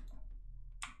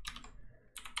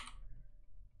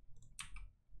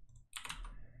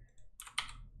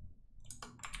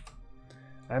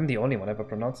 I'm the only one ever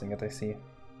pronouncing it, I see.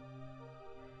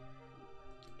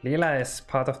 Leela is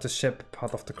part of the ship,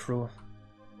 part of the crew.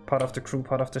 Part of the crew,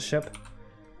 part of the ship.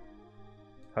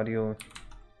 How do you...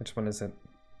 Which one is it?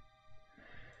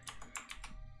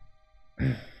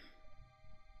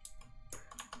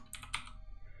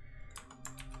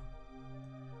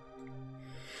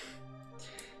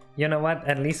 You know what?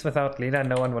 At least without Leela,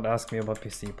 no one would ask me about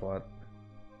PC port.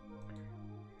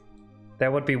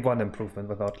 There would be one improvement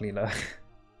without Leela.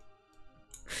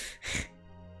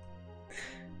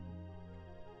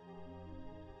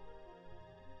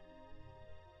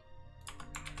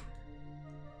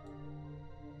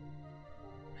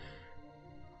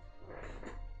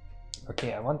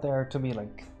 Okay, I want there to be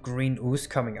like green ooze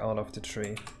coming out of the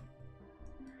tree.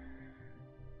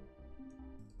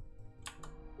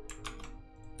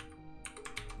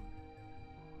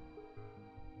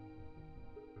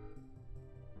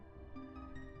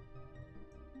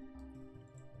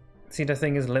 See, the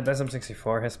thing is,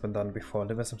 libsm64 has been done before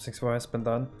libsm64 has been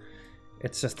done.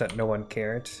 It's just that no one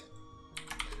cared.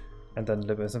 And then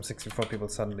libsm64 people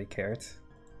suddenly cared.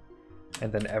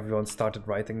 And then everyone started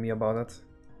writing me about it.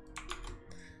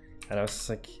 And I was just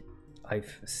like,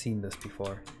 I've seen this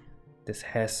before. This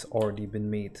has already been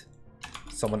made.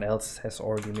 Someone else has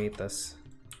already made this.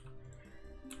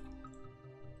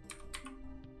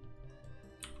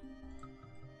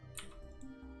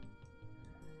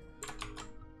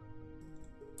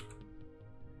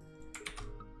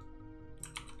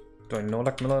 Do I know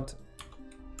Millard?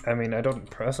 I mean, I don't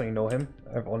personally know him.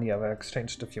 I've only ever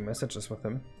exchanged a few messages with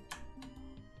him.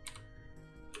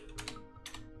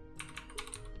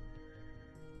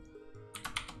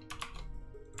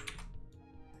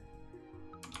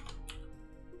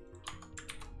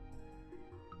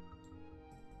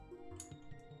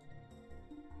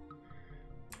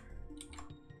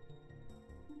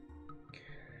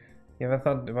 You ever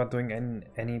thought about doing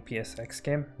any PSX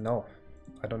game? No,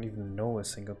 I don't even know a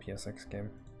single PSX game.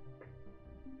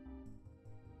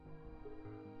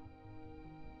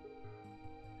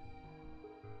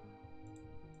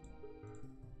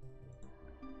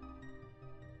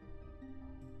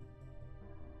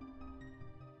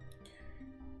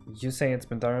 You say it's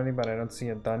been done already, but I don't see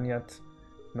it done yet.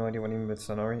 No idea what you mean with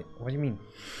Sonori. What do you mean?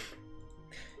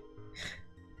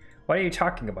 What are you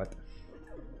talking about?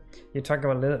 You're talking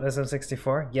about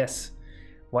libsm64? Yes.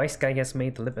 Wise Guy has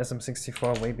made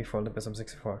libsm64 way before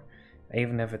libsm64. I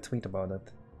even have a tweet about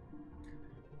it.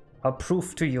 I'll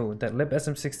prove to you that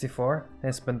libsm64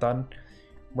 has been done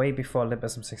way before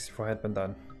libsm64 had been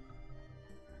done.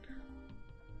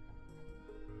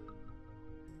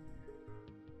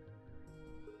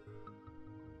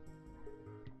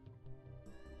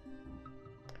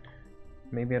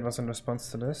 Maybe it was in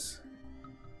response to this.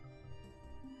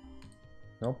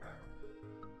 Nope.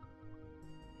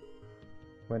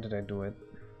 Where did I do it?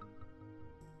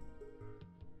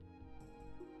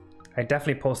 I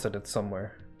definitely posted it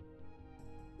somewhere.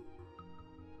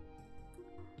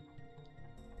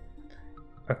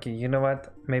 Okay, you know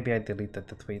what? Maybe I deleted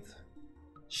the tweet.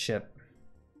 Shit.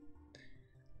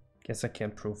 Guess I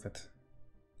can't prove it.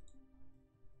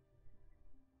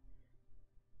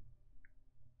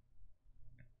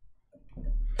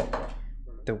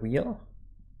 The wheel?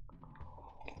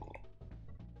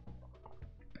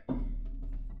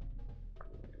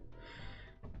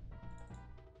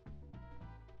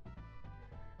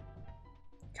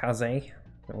 Kaze,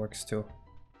 that works too.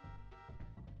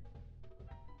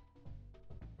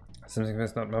 Something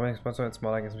that's not memory sponsor, it's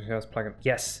more like it's because plugin.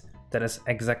 Yes, that is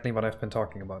exactly what I've been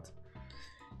talking about.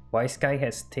 Wise Guy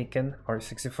has taken our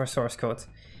 64 source code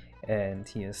and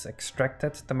he has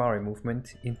extracted the Mario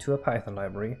movement into a Python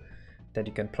library that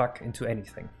you can plug into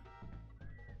anything.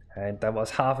 And that was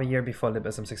half a year before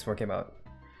libsm64 came out.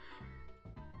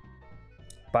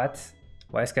 But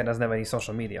Wise Guy doesn't have any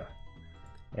social media.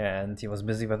 And he was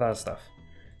busy with other stuff.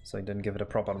 So he didn't give it a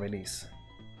proper release.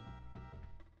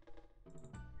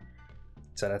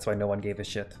 So that's why no one gave a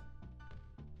shit.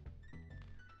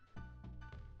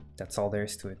 That's all there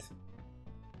is to it.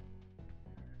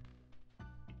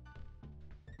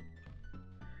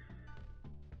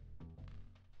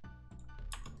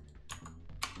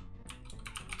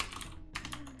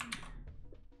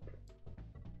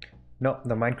 No,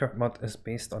 the Minecraft mod is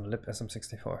based on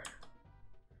libsm64.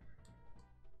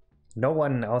 No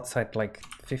one outside like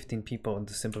 15 people in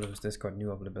the Simplers Discord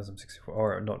knew of libsm64,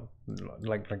 or not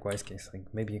like Wisecase.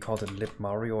 Like maybe he called it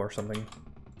libmario or something.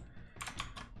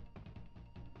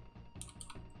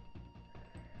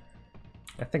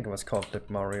 I think it was called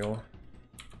libmario.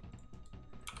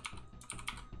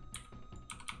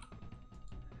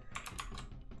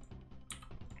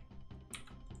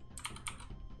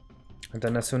 And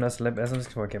then as soon as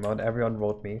libsm64 came out, everyone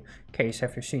wrote me, Case,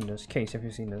 have you seen this? Case, have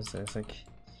you seen this? I was like,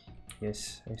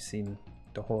 yes, I've seen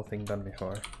the whole thing done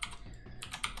before.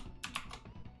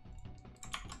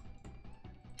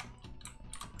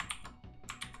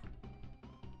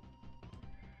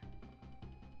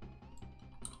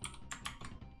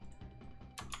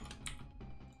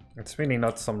 It's really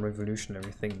not some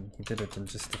revolutionary thing. He did it in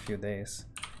just a few days.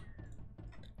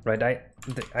 Right,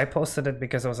 I posted it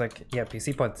because I was like, yeah,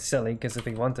 PC port's silly, because if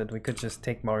we wanted, we could just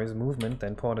take Mario's movement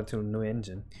and port it to a new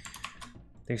engine.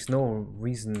 There's no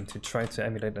reason to try to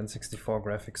emulate N64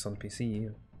 graphics on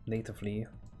PC natively,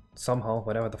 somehow,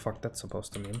 whatever the fuck that's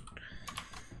supposed to mean.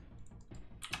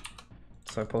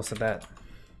 So I posted that.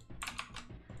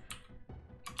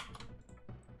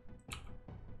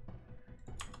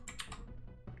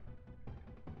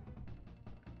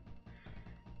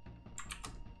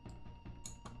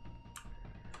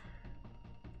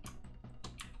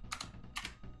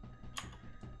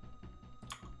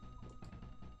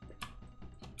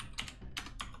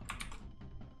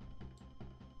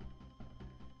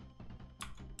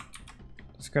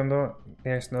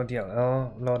 There's no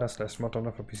DLL loader / mod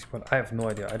loader for PC port. I have no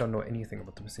idea. I don't know anything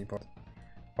about the PC port.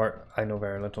 Or I know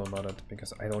very little about it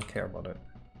because I don't care about it.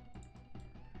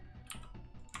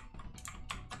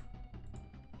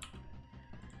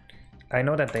 I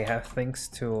know that they have things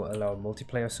to allow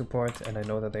multiplayer support, and I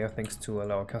know that they have things to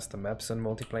allow custom maps in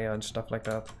multiplayer and stuff like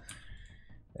that.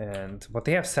 And what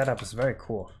they have set up is very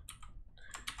cool.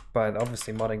 But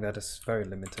obviously modding that is very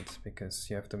limited because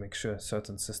you have to make sure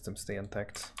certain systems stay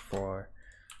intact for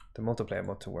the multiplayer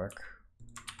mod to work.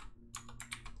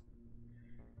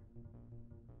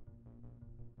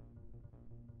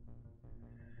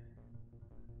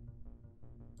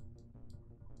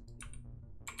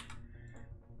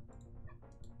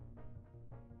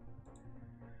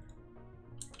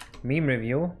 Meme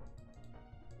review.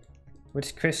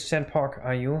 Which Christian park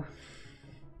are you?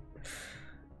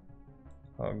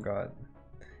 Oh god.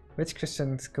 Which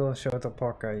Christian school showed the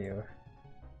park are you?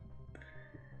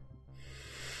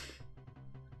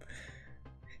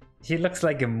 He looks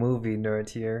like a movie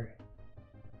nerd here.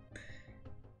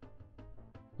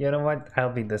 You know what?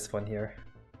 I'll be this one here.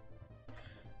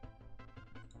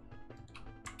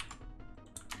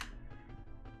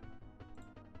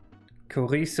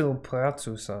 Kurisu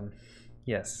Pratsu-san.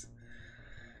 Yes.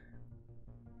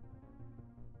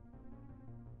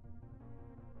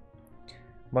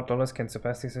 Mod loaders can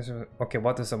surpass this issue. Okay,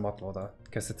 what is a mod loader?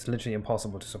 Because it's literally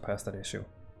impossible to surpass that issue.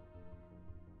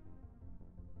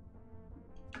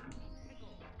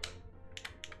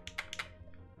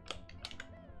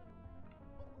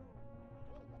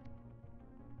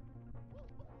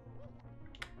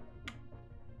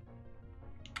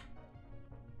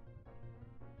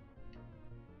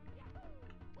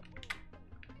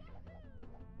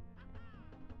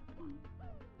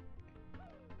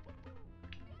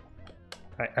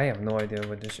 I have no idea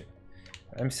what this is.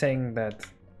 I'm saying that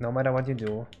no matter what you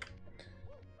do,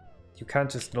 you can't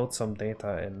just load some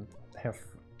data and have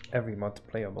every mod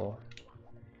playable.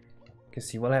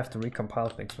 Because you will have to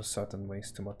recompile things for certain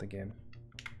ways to mod the game.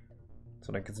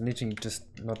 So like it's literally just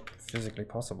not physically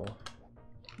possible.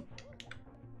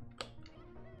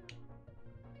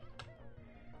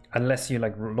 Unless you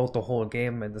like load the whole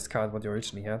game and discard what you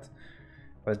originally had.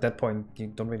 But at that point, you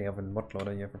don't really have a mod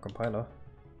loader, you have a compiler.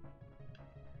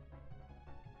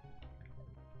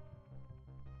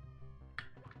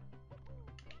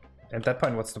 At that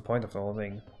point, what's the point of the whole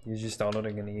thing? You're just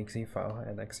downloading an exe file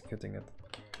and executing it.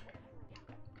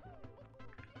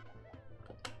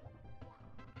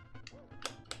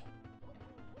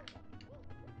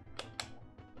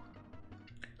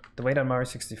 The way that Mario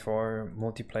 64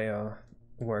 multiplayer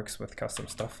works with custom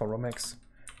stuff for ROMX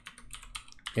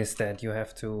is that you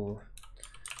have to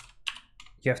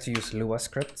use Lua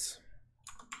scripts,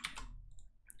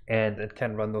 and it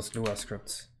can run those Lua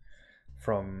scripts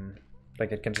from,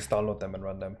 like, it can just download them and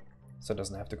run them, so it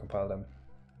doesn't have to compile them.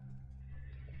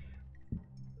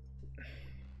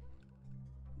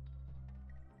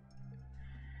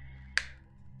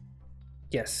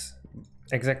 Yes,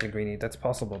 exactly, Greenie, that's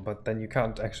possible, but then you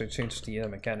can't actually change the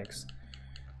mechanics.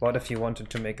 What if you wanted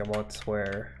to make a mod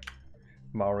where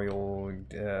Mario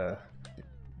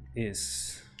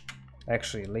is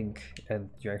actually Link and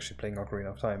you're actually playing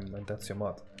Ocarina of Time, and that's your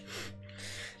mod?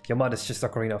 Your mod is just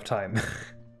Ocarina of Time.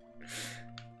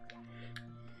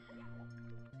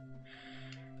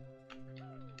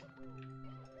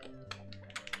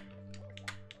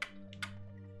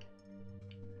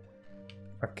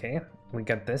 Okay, we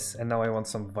got this, and now I want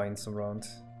some vines around.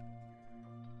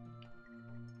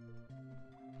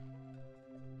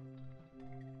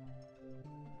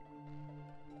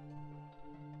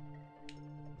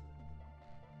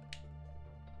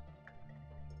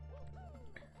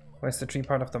 Where's the tree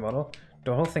part of the model?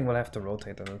 The whole thing will have to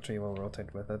rotate, and the tree will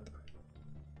rotate with it.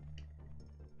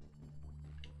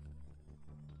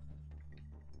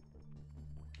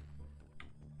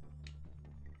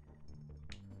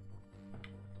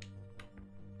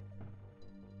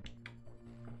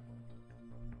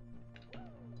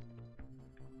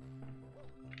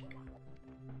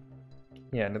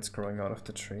 Yeah, and it's growing out of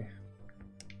the tree.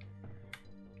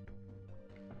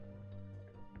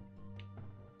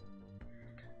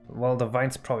 Well, the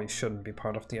vines probably shouldn't be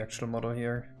part of the actual model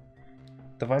here.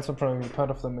 The vines will probably be part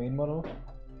of the main model.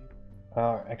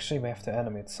 Actually, we have to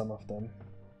animate some of them.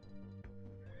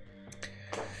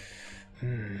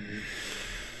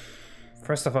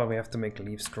 First of all, we have to make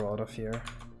leaves grow out of here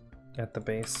at the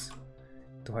base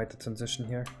to hide the transition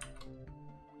here.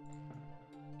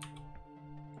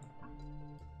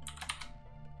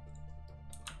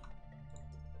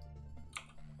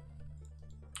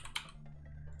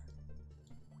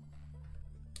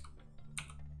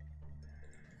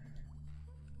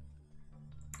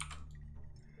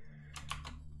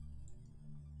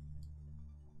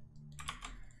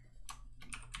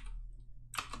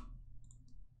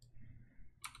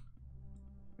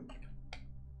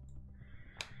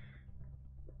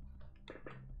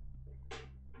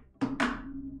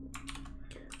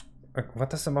 What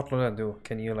does the mod loader do?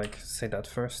 Can you like say that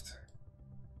first?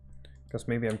 Because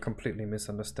maybe I'm completely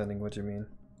misunderstanding what you mean.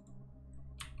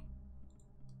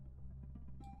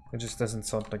 It just doesn't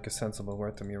sound like a sensible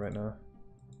word to me right now.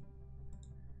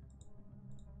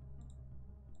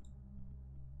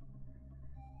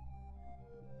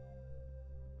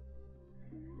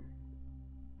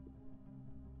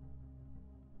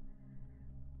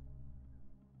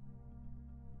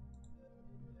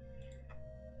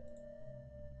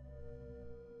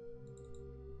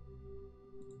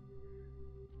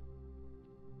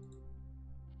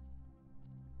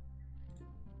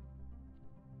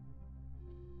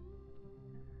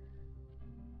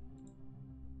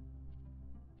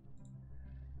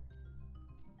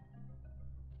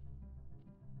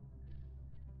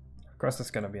 Of course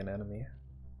there's gonna be an enemy.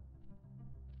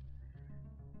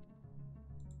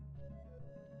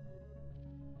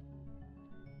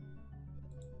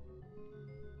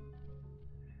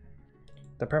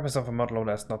 The purpose of a mod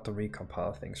loader is not to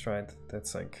recompile things, right?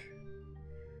 That's like...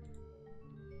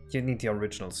 You need the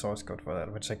original source code for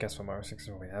that, which I guess for Mario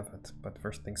 64 we have it. But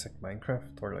for things like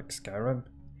Minecraft or like Skyrim,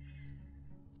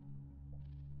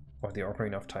 or the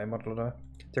Ocarina of Time mod loader,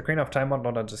 the Ocarina of Time mod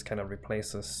loader just kind of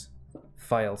replaces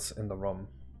files in the ROM.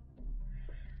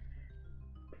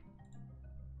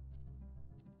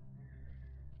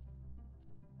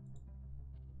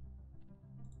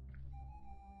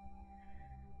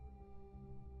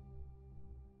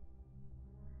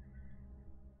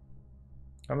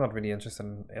 I'm not really interested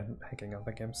in hacking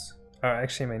other games.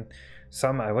 Actually, I mean,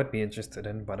 some I would be interested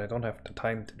in, but I don't have the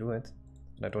time to do it.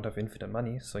 And I don't have infinite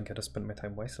money, so I gotta spend my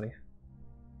time wisely.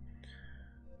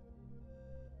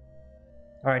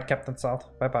 Alright, Captain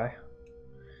Salt, bye-bye.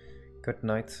 Good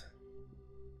night.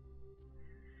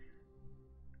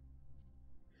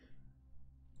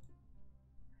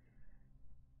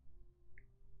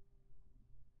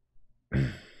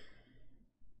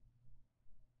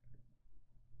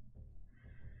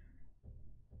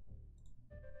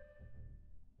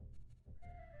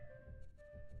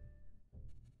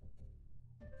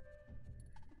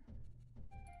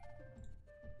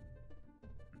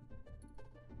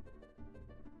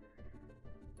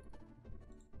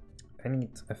 I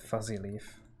need a fuzzy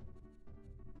leaf.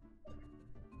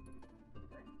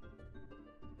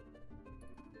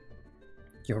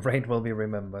 Your raid will be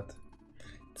remembered.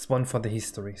 It's one for the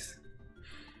histories.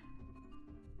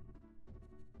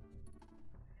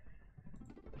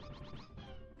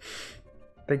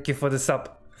 Thank you for the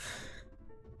sub.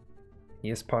 He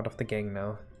is part of the gang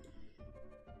now.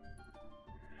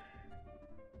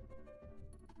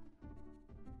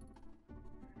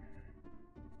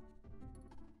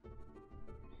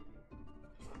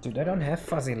 Dude, I don't have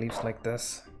fuzzy leaves like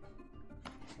this.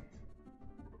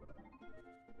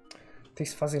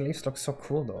 These fuzzy leaves look so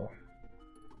cool though.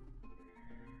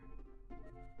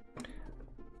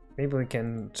 Maybe we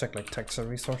can check like texture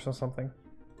resource or something.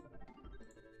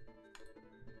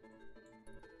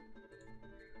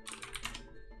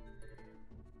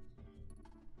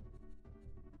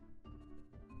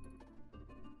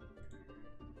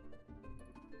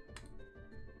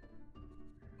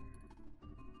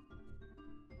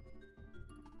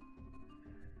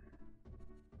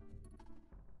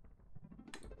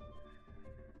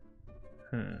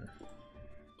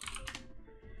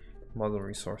 Model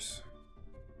resource.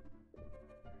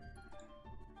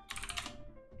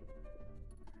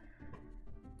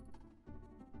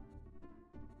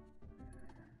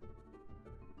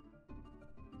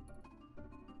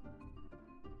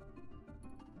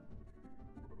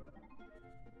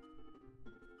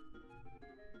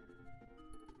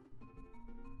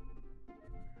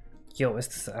 Yo, is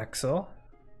this Axel?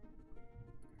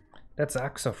 That's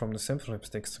Axel from the Simple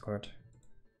Lipsticks card.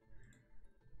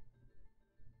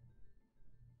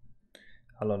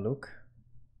 Hello, Luke.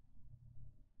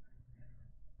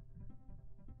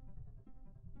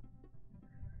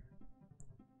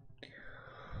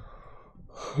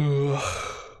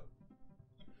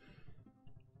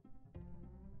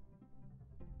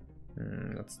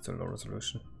 That's too low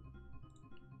resolution.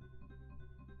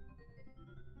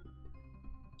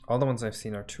 All the ones I've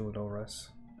seen are too low res.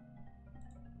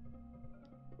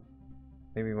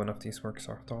 Maybe one of these works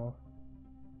after all.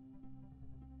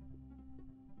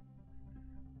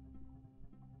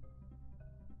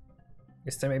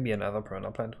 Is there maybe another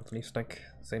piranha plant with leaves like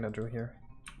Zena drew here?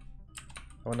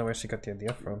 I wonder where she got the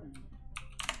idea from.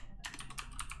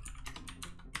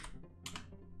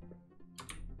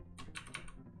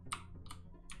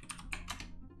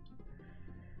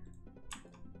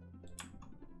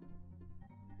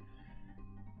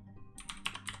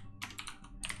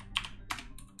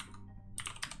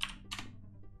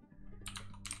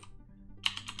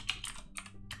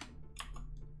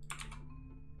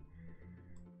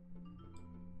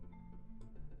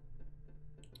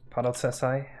 Puddles says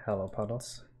hi. Hello,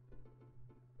 Puddles.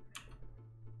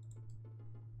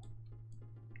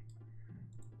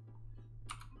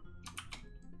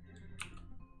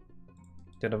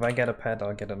 Dude, if I get a pet,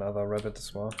 I'll get another rabbit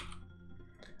as well.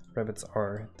 Rabbits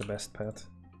are the best pet.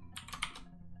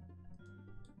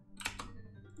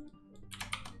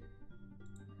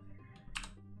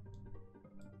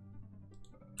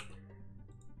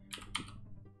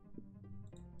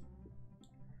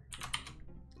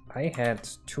 I had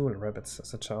 2 rabbits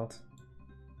as a child.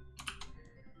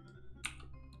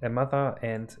 A mother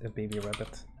and a baby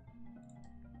rabbit.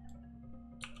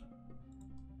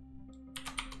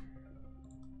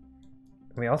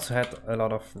 We also had a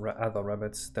lot of other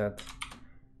rabbits that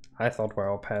I thought were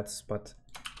our pets, but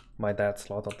my dad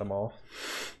slaughtered them all.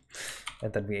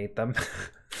 And then we ate them.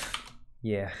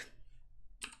 Yeah.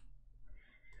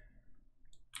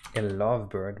 A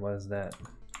lovebird was that.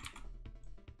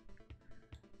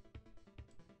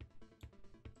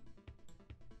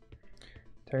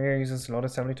 Terrier uses load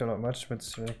assembly to not much, but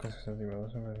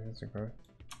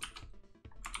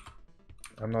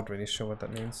I'm not really sure what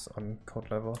that means on code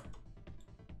level.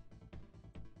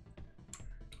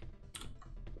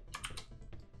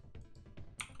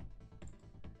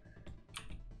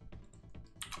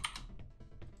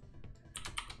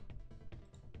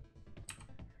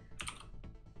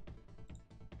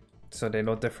 So they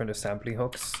load different assembly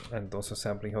hooks, and those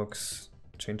assembly hooks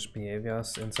change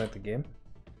behaviors inside the game.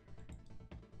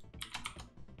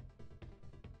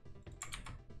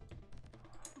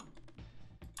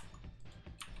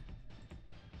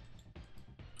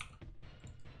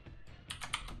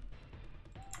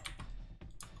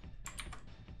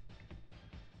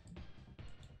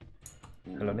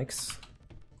 Hello, Nix.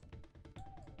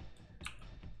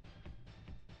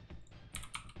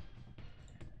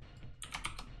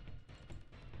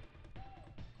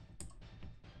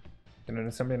 In an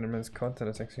assembly element is caught that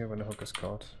is actually when the hook is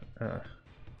caught. That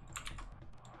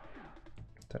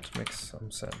makes some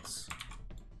sense.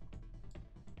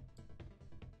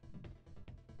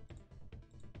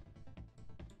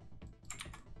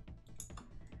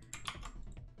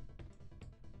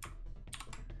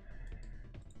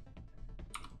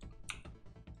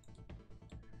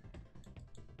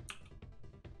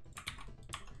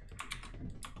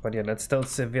 But yeah, that's still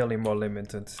severely more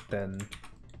limited than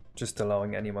just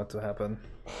allowing any mod to happen.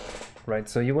 Right,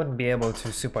 so you wouldn't be able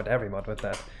to support every mod with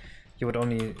that. You would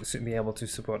only be able to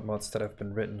support mods that have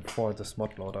been written for this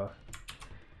mod loader.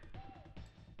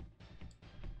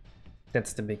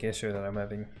 That's the big issue that I'm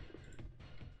having.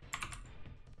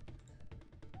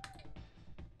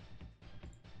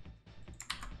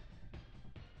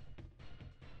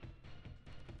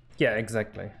 Yeah,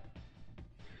 exactly.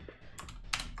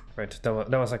 Right, that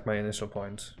was like my initial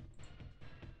point.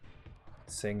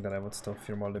 Saying that I would still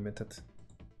feel more limited.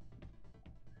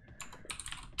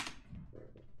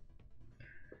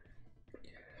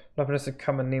 Lapidus is a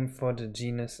common name for the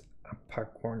genus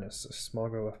Apacornis, a small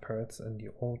group of parrots in the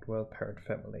Old World parrot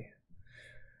family.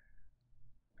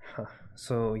 Huh.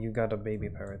 So you got a baby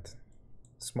parrot.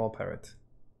 Small parrot.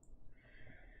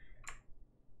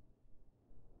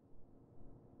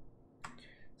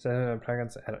 So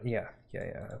plugins, yeah,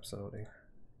 absolutely.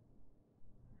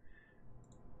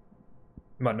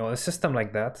 But no, a system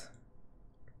like that,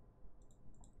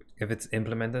 if it's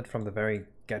implemented from the very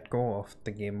get-go of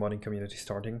the game modding community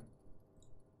starting,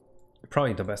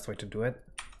 probably the best way to do it.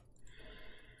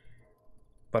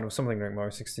 But with something like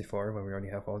Mario 64, where we already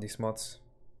have all these mods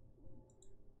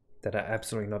that are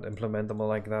absolutely not implementable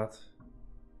like that,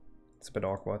 it's a bit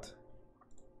awkward.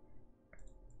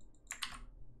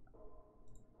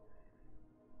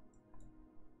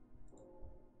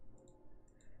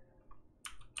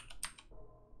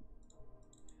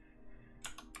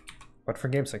 But for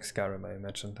games like Skyrim, I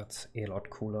imagine that's a lot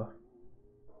cooler.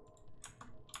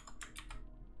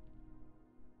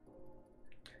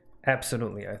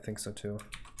 Absolutely, I think so too.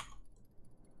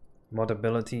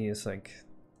 Modability is like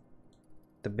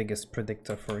the biggest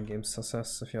predictor for a game's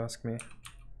success, if you ask me.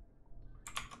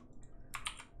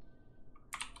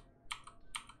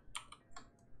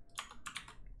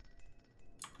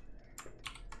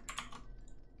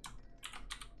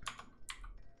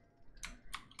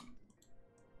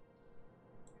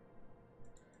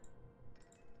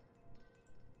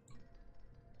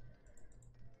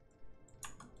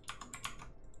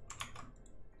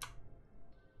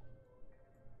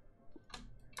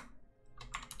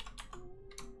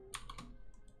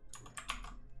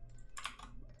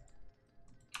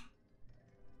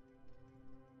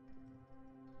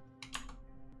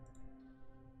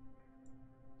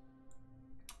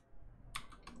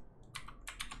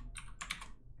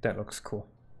 That looks cool.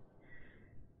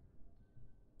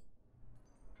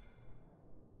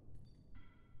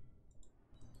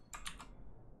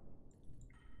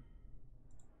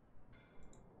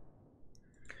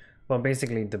 Well,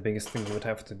 basically the biggest thing you would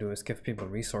have to do is give people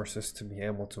resources to be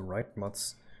able to write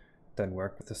mods, then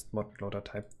work with this mod loader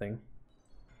type thing.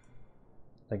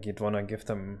 Like you'd want to give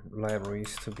them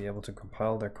libraries to be able to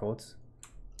compile their code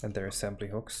and their assembly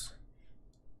hooks.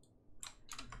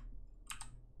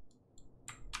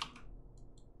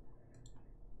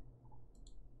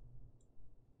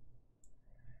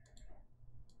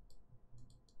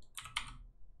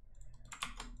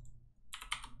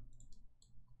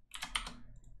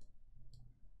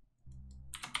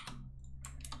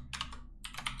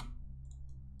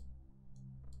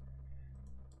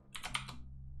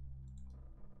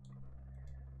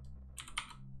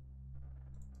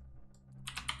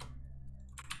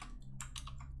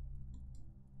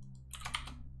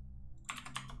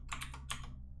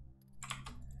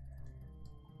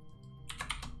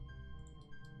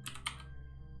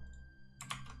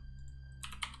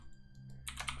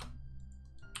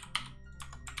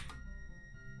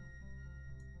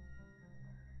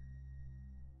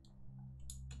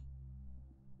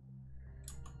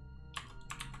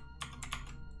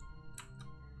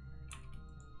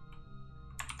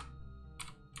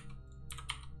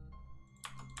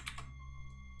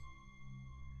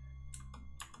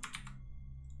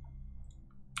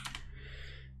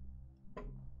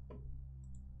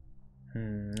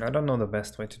 I don't know the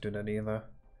best way to do that either.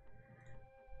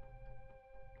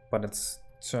 But it's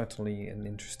certainly an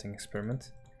interesting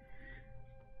experiment.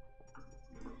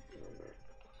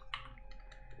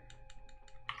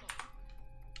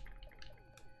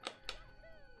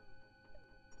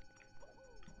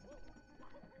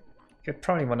 You'd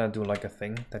probably want to do like a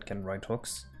thing that can write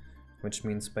hooks, which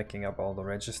means backing up all the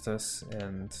registers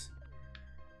and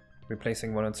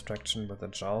replacing one instruction with a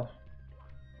JAL.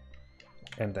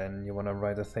 And then you want to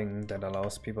write a thing that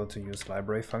allows people to use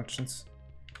library functions,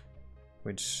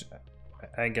 which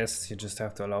I guess you just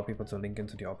have to allow people to link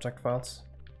into the object files.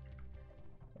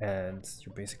 And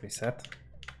you're basically set.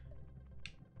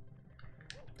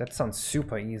 That sounds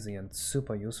super easy and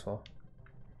super useful.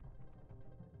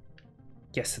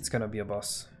 Yes, it's gonna be a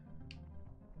boss.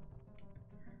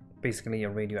 basically a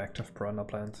radioactive piranha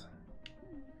plant.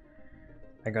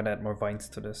 I gotta add more vines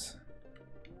to this.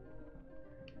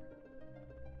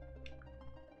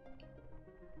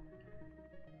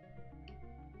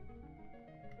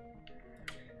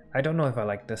 I don't know if I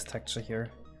like this texture here.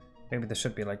 Maybe there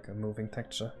should be like a moving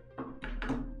texture.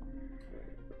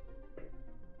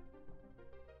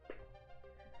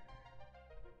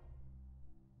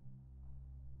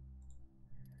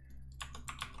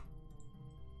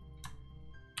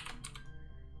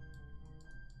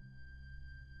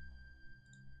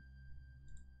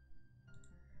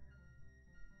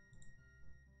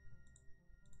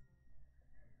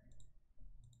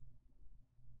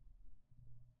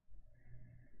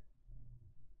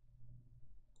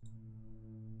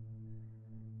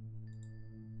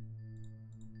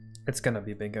 It's gonna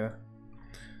be bigger.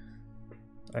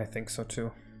 I think so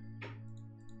too.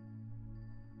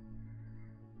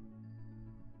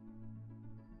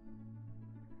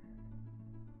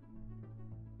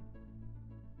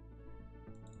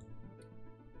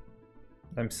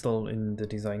 I'm still in the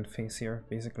design phase here,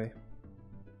 basically.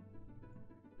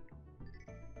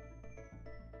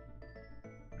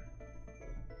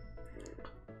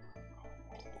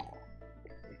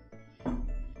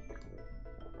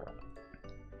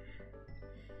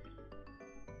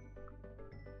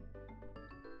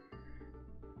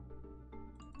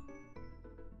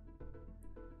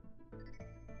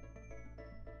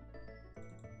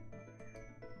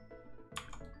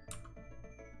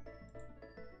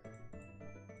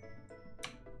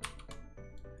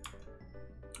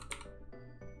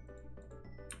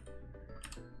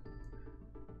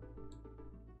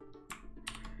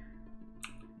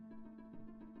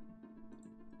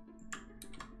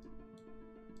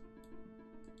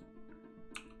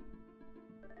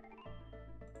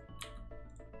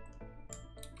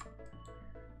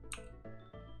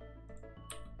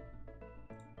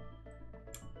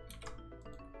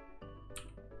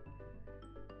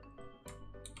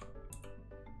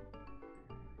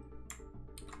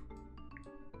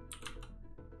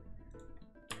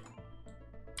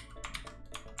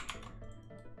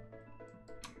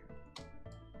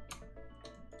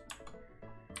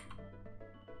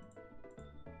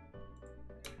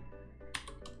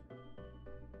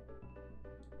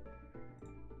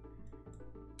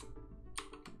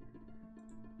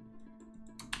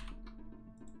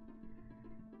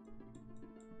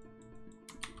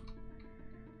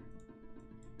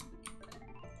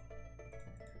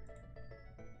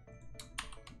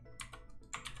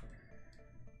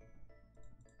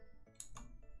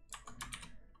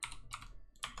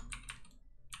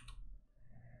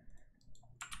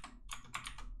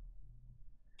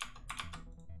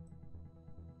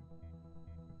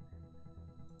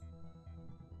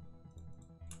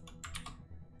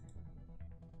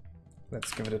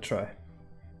 Let's give it a try.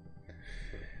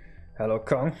 Hello,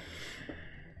 Kong.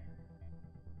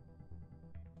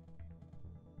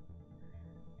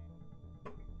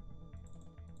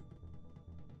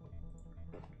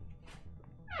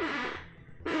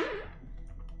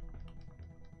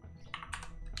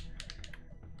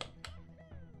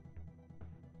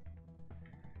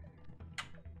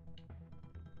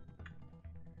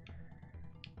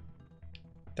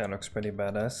 That looks pretty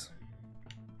badass.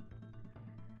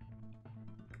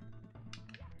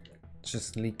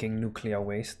 Just leaking nuclear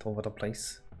waste over the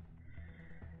place.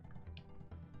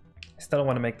 I still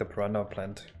want to make the piranha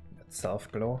plant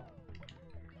itself glow.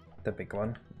 The big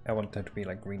one. I want there to be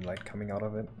like green light coming out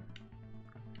of it.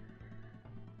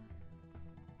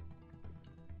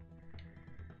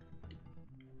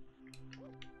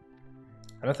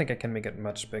 I don't think I can make it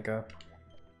much bigger.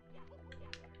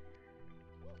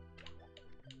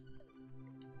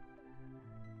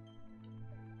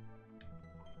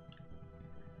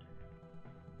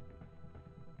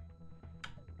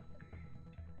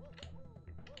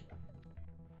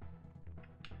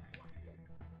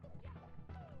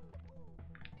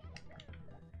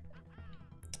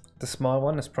 The small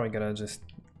one is probably gonna just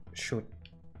shoot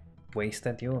waste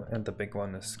at you, and the big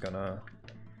one is gonna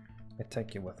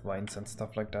attack you with vines and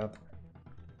stuff like that.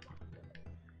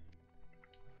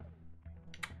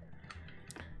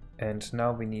 And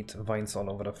now we need vines all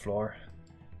over the floor.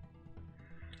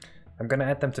 I'm gonna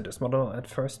add them to this model at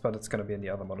first, but it's gonna be in the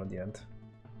other model in the end.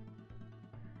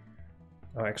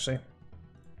 Oh, actually,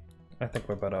 I think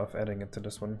we're better off adding it to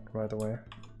this one right away.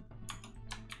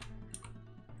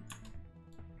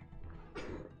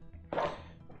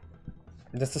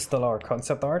 This is still our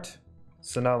concept art,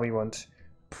 so now we want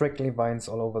prickly vines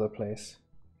all over the place.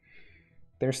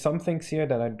 There's some things here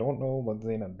that I don't know what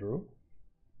Zena drew,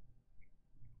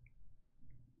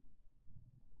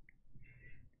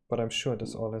 but I'm sure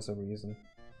this all has a reason.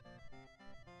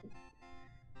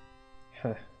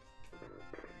 Huh.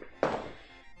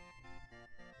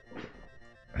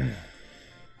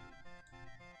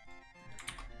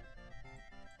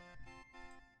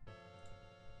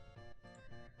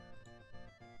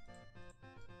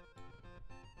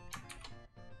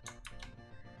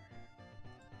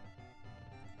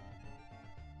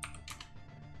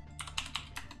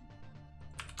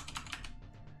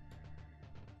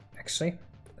 Actually,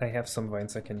 I have some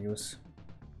vines I can use.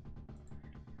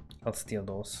 I'll steal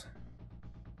those.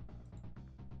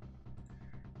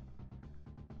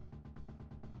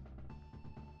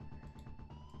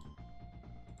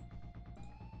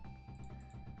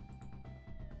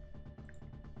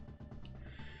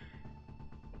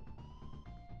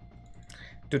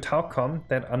 Dude, how come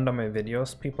that under my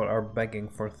videos people are begging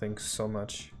for things so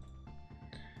much?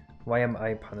 Why am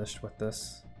I punished with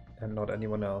this and not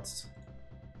anyone else?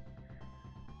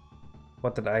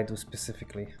 What did I do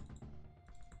specifically?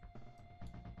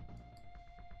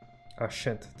 Oh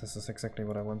shit, this is exactly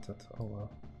what I wanted. Oh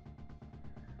well.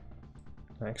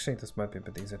 Actually, this might be a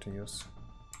bit easier to use.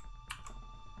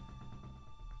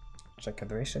 Check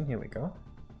hydration, here we go.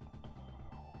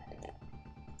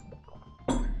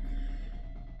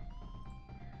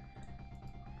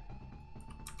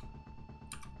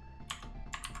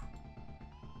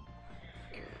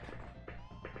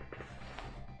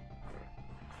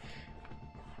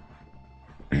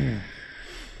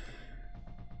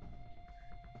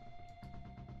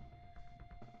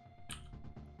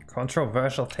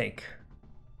 Controversial take.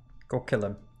 Go kill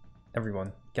him.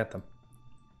 Everyone, get them.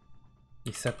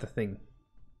 He said the thing.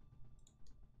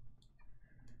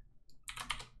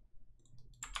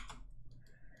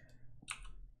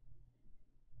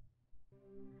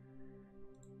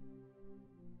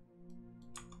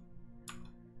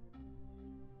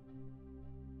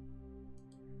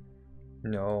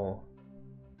 No.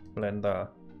 Blender,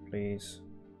 please.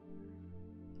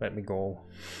 Let me go.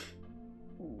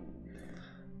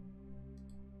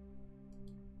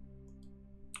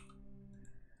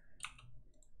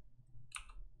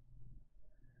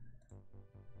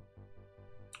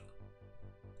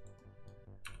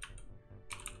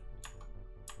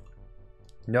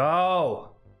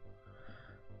 No!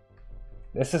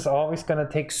 This is always gonna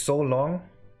take so long.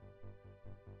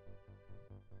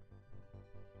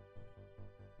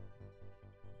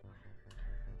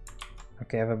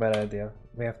 Okay, I have a bad idea.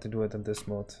 We have to do it in this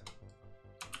mode.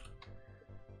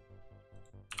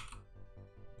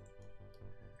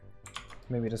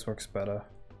 Maybe this works better.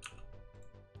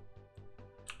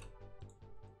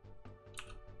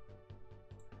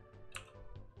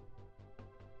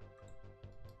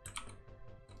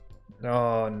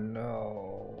 Oh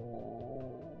no.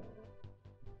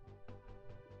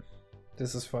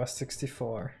 This is for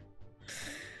 64.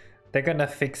 They're gonna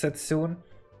fix it soon.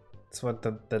 That's what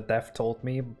the dev told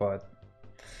me, but...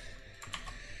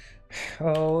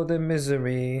 Oh, the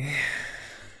misery.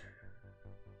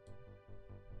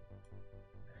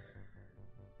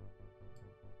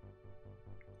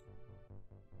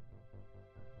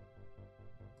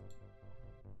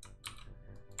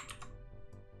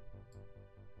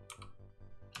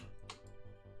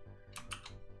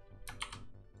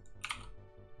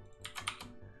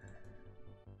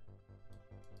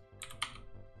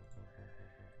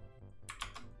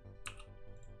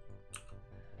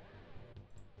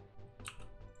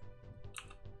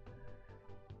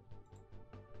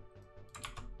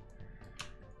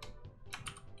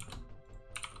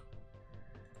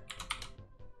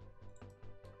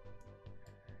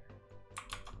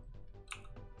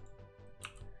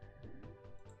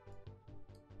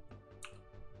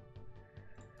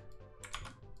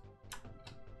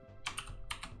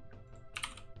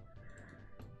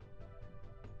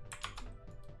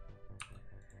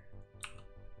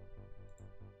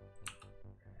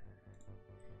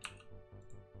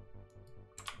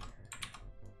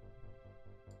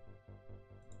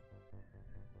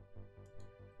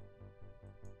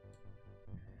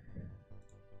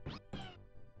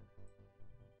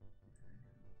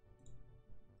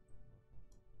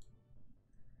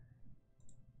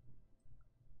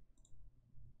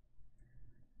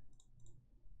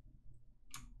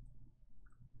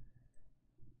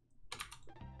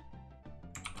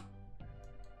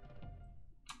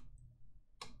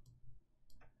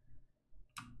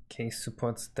 Case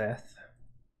supports death.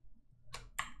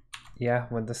 Yeah,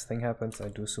 when this thing happens, I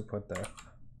do support death.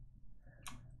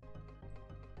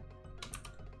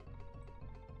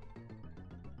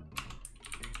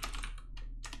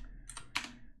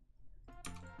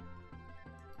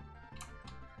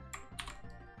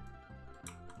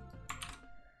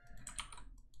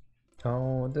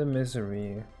 Oh, the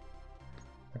misery.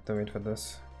 I have to wait for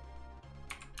this.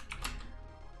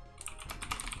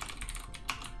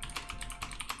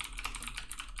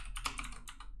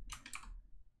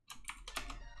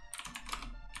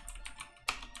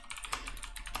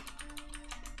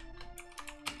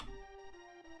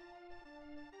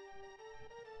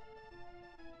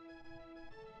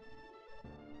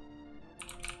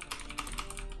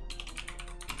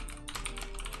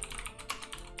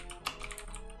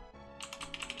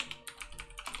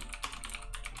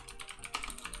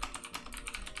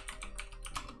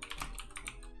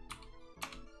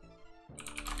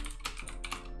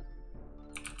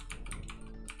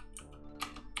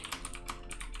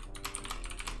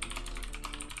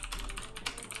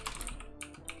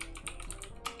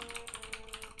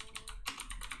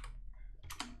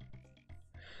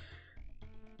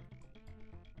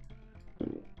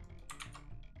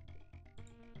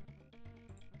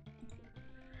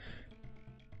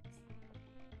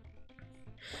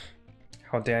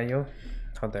 How dare you?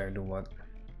 How dare you do what?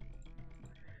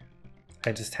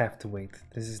 I just have to wait.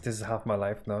 This is half my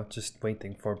life now, just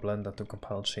waiting for Blender to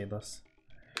compile shaders.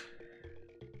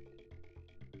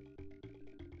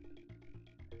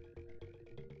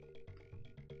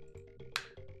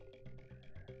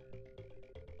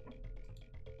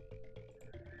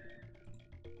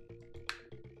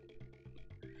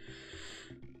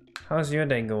 How's your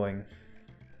day going?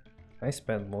 I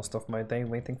spent most of my day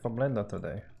waiting for Blender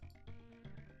today.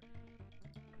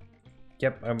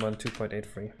 Yep, I'm on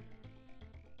 2.83.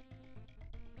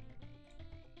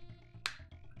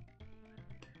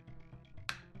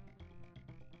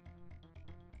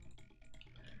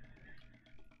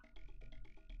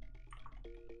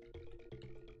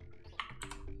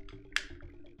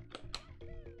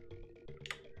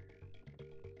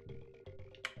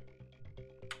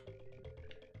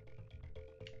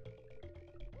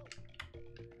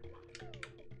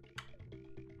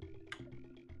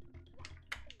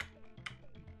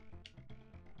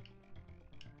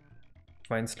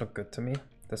 Mines look good to me.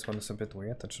 This one is a bit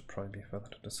weird, that should probably be further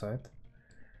to the side.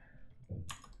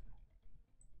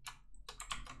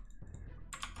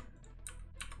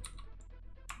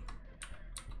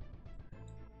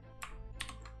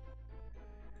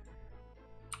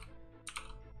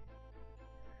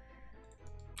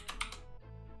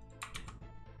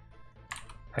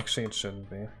 Actually, it shouldn't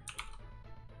be. There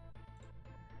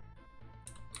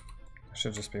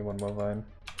should just be one more vine.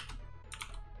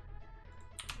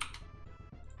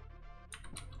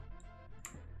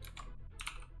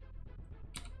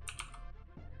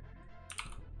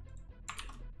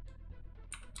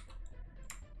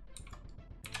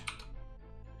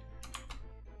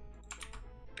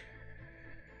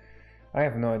 I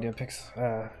have no idea,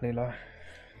 Leela.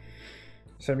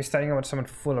 Should we starting with someone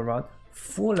fool around?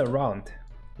 Fool around?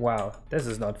 Wow, this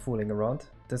is not fooling around.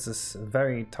 This is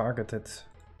very targeted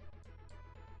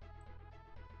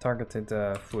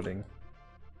fooling.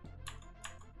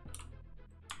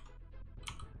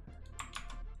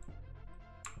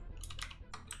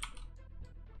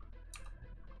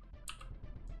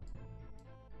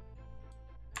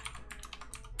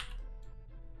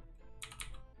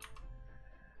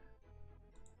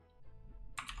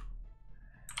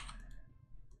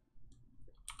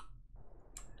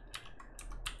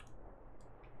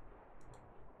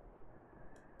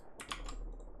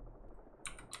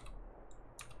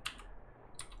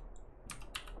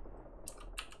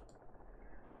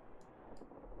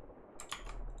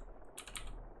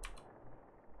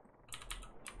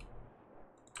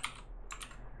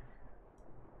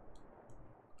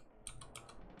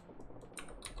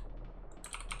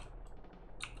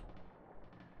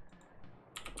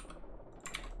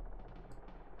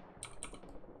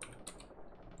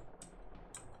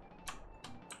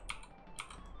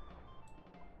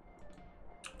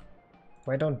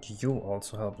 Why don't you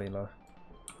also help, Leela?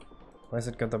 Why is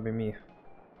it gotta be me?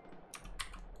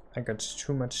 I got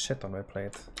too much shit on my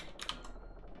plate.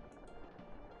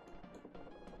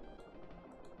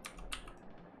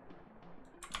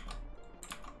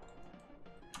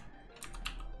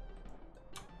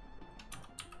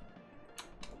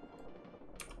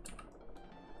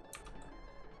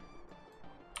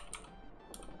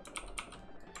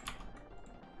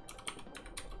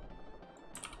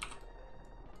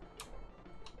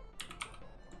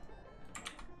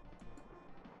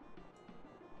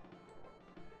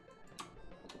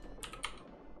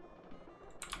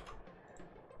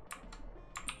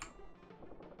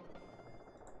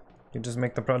 You just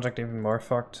make the project even more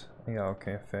fucked. Yeah,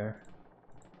 okay, fair.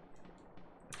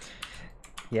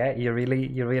 Yeah, you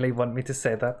really want me to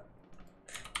say that?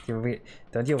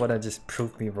 Don't you wanna just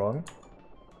prove me wrong?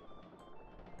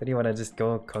 Don't you wanna just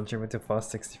go contribute to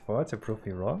Fast64 to prove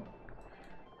me wrong?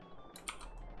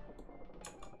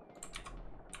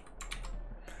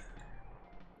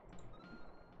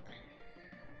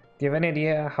 Do you have any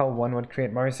idea how one would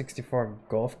create Mario 64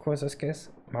 golf course as case?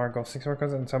 Mario Golf 64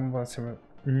 course and some similar?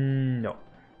 No.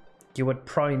 You would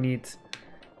probably need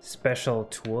special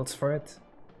tools for it,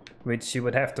 which you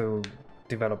would have to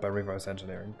develop by reverse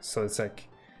engineering. So it's like,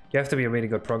 you have to be a really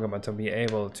good programmer to be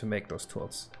able to make those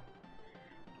tools.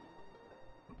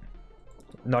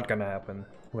 Not gonna happen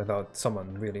without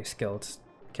someone really skilled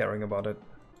caring about it.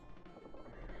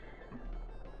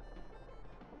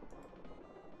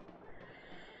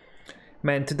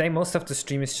 Man, today most of the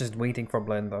stream is just waiting for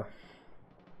Blender.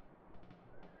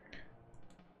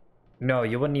 No,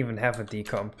 you wouldn't even have a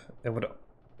decomp.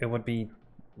 It would be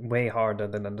way harder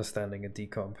than understanding a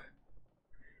decomp.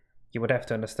 You would have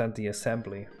to understand the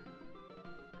assembly.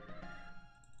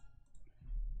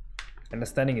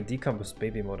 Understanding a decomp is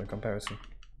baby mode in comparison.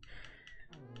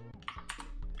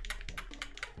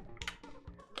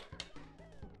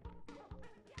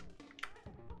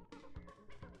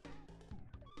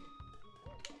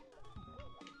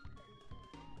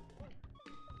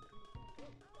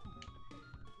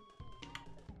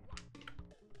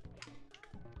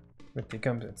 With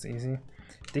decomp, it's easy.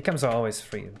 Decomps are always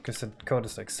free because the code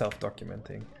is like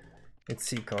self-documenting. It's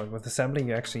C code. With assembly,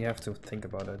 you actually have to think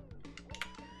about it.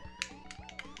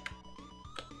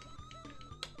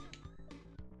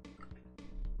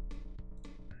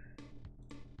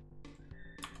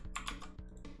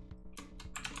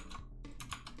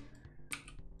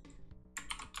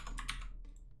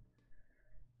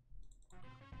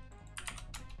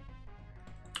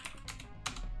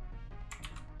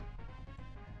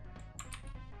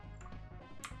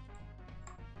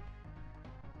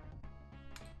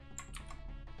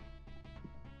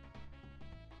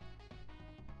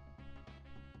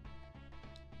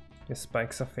 Your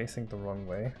spikes are facing the wrong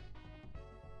way.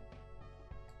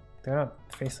 They're not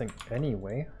facing any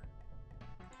way.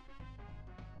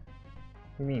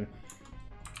 What do you mean?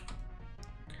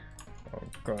 Oh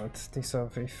god, these are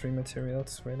very free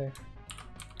materials, really?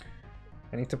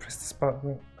 I need to press this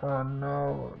button. Oh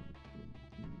no.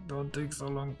 Don't take so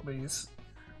long, please.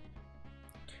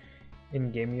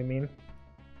 In game, you mean?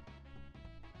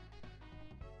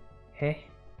 Hey?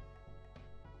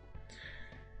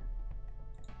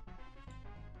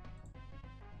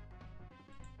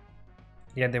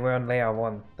 Yeah, they were on layer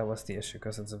 1. That was the issue,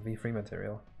 because it's a V3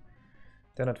 material.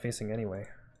 They're not facing anyway.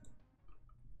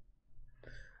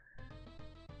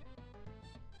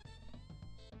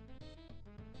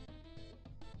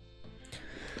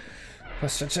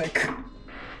 Posture check.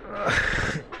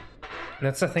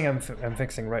 That's the thing I'm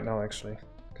fixing right now, actually.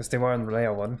 Because they were on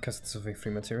layer 1, because it's a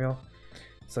V3 material.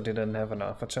 So they didn't have an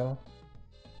alpha shell.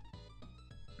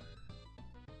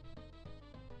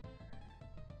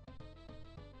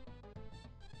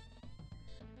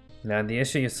 Now the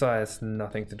issue you saw has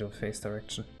nothing to do with face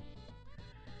direction.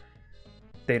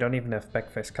 They don't even have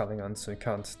backface culling on, so you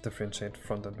can't differentiate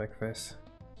front and backface.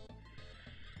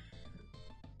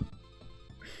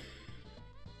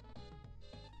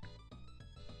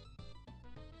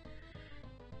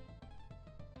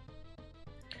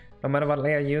 No matter what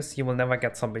layer you use, you will never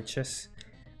get some bitches.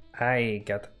 I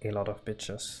get a lot of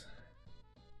bitches.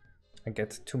 I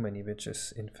get too many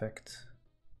bitches, in fact.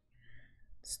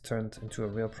 It's turned into a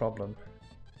real problem.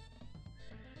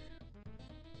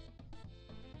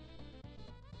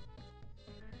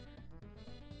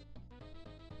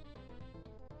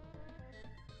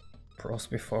 Pros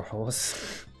before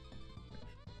hoes.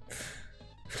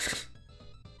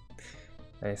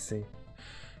 I see.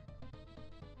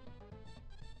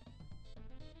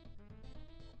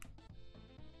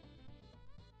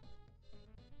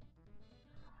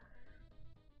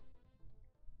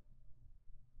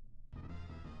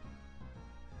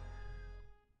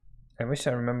 I wish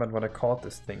I remembered what I called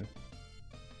this thing.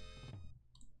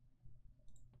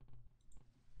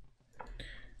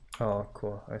 Oh,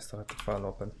 cool. I still have the file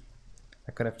open.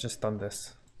 I could have just done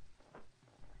this.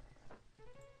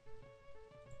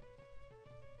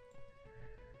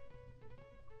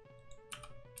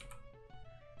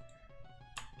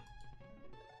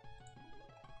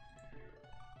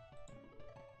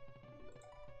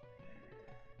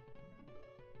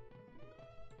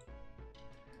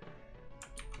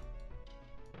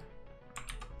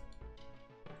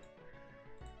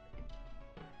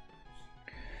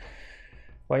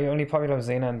 Why are you only popular with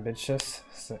Xena and bitches?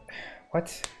 So,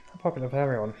 what? I'm popular with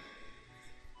everyone.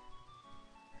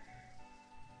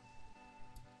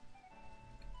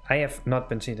 I have not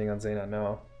been cheating on Xena,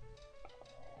 no.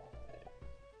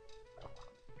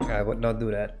 I would not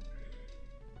do that.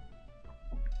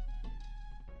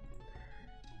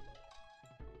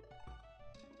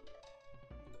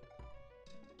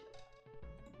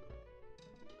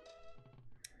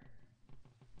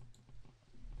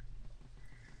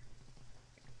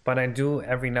 But I do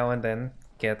every now and then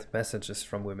get messages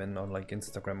from women on like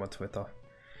Instagram or Twitter.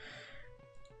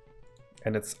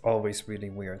 And it's always really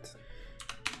weird.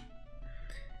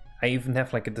 I even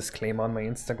have like a disclaimer on my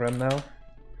Instagram now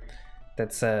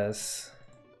that says,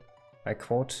 I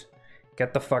quote,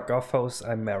 "Get the fuck off, hoes,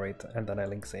 I'm married," and then I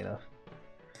link Xena.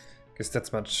 Because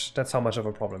that's how much of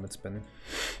a problem it's been.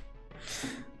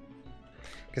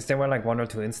 Because there were like 1 or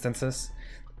 2 instances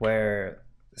where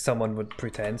someone would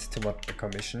pretend to want a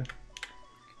commission,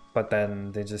 but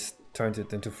then they just turned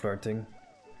it into flirting.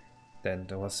 Then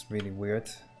that was really weird.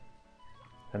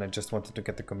 And I just wanted to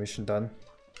get the commission done.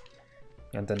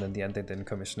 And then in the end they didn't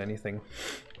commission anything.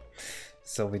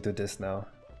 So we do this now.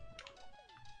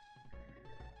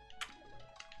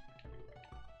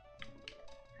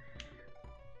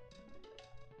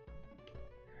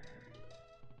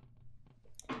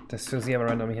 Does Susie ever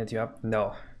randomly hit you up?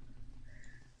 No.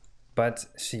 But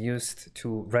she used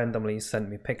to randomly send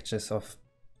me pictures of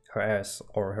her ass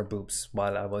or her boobs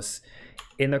while I was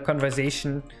in a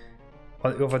conversation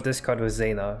over Discord with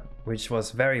Zayna, which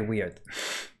was very weird.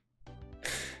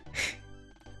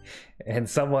 And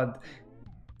somewhat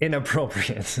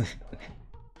inappropriate.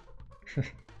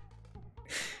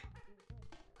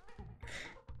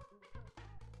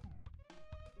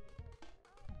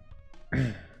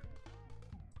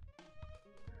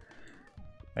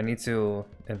 I need to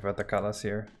invert the colors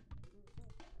here.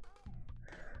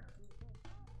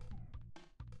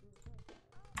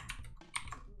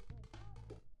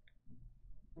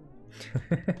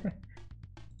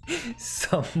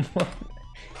 Someone.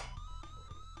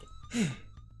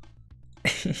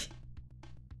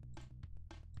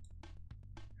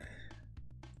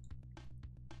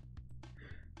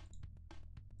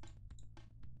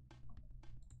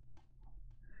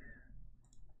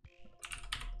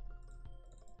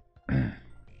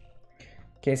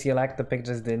 Casey, you liked the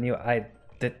pictures, didn't you? I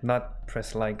did not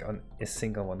press like on a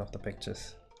single one of the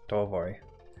pictures. Don't worry.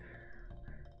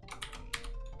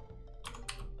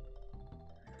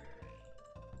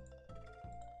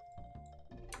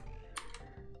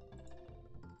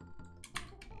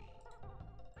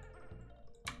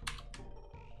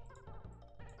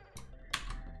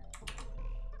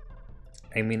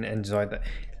 I mean, enjoy the...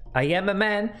 I am a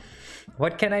man!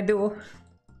 What can I do?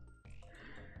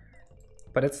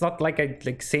 But it's not like I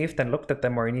like saved and looked at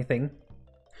them or anything.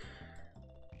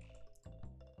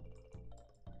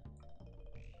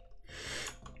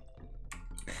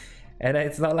 And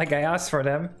it's not like I asked for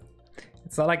them.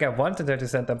 It's not like I wanted her to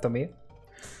send them to me.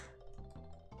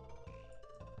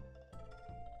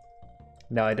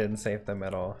 No, I didn't save them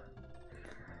at all.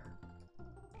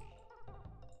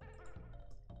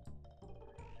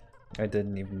 I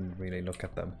didn't even really look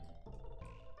at them.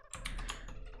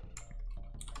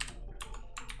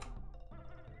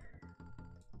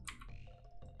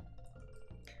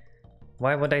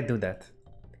 Why would I do that?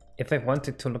 If I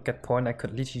wanted to look at porn, I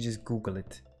could literally just Google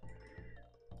it.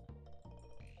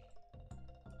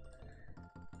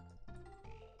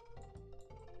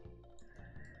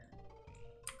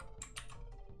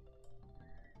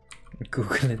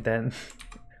 Google it then.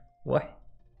 Why?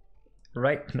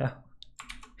 Right now.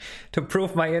 To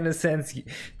prove my innocence,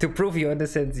 to prove your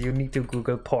innocence, you need to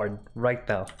Google porn right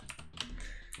now.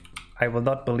 I will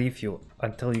not believe you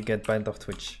until you get banned off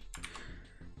Twitch.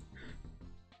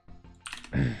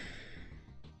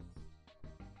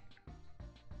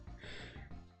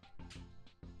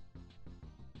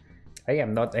 I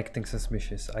am not acting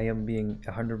suspicious. I am being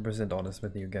 100% honest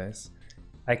with you guys.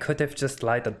 I could have just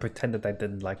lied and pretended I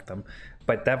didn't like them,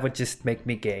 but that would just make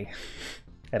me gay.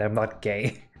 And I'm not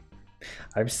gay.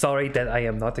 I'm sorry that I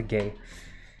am not a gay.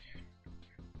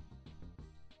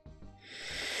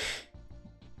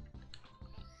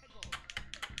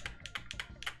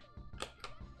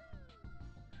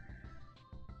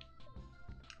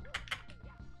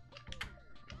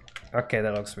 Okay,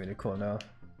 that looks really cool now.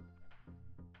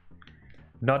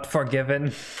 Not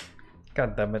forgiven.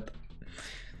 God damn it.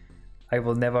 I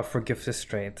will never forgive this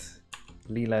trait.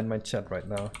 Leela in my chat right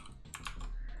now.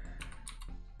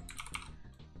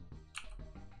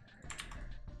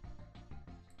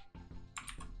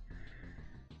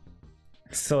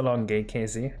 So long, gay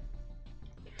Casey.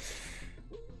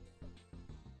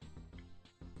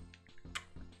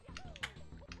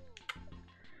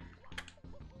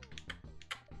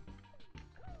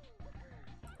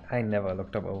 I never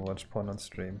looked up Overwatch porn on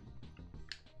stream.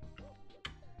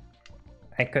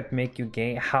 I could make you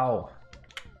gay? How?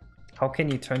 How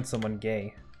can you turn someone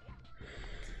gay?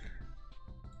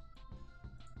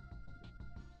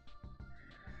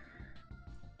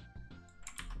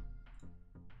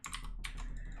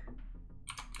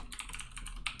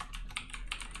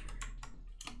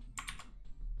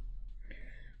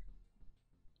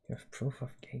 You have proof of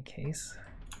gay case?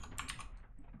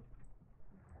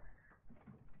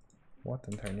 What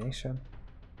incarnation?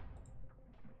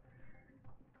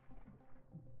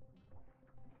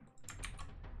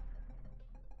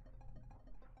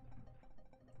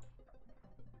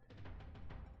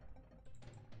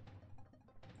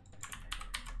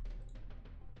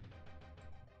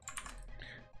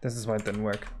 This is why it didn't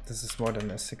work. This is more than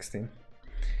a 16.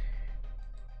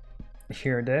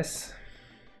 Here it is.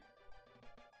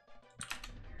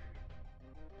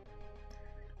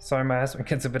 Sorry, my husband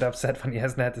gets a bit upset when he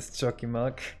hasn't had his chalky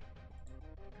milk.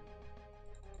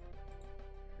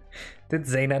 Did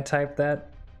Zaina type that?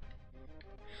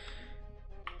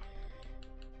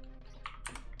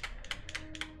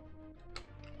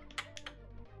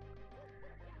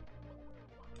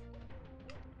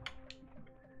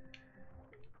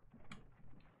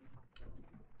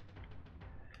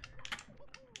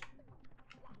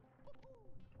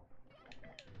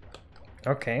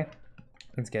 Okay.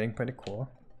 It's getting pretty cool.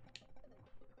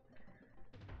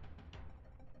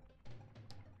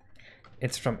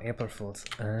 It's from April Fools.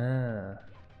 Ah.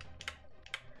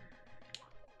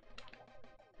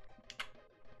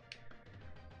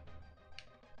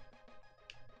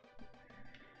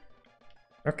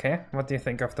 Okay, what do you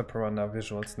think of the Piranha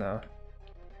visuals now?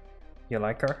 You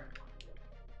like her?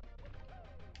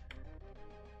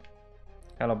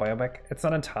 Hello, Bioback. It's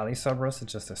not entirely Cerberus, it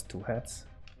just has two heads.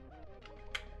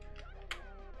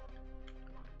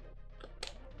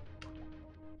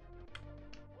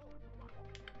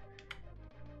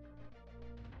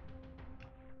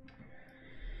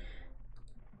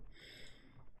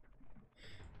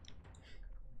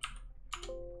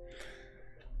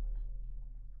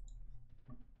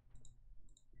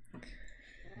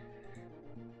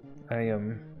 I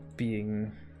am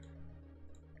being...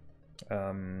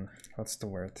 what's the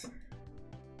word?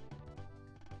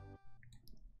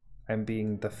 I'm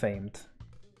being defamed.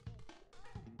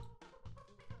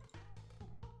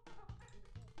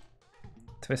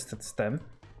 Twisted stem.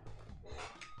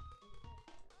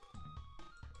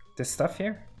 This stuff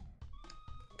here?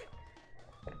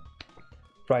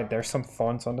 Right, there's some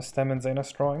fonts on the stem in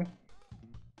Xena's drawing.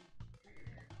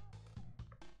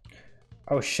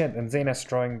 Oh shit, in Xena's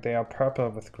drawing they are purple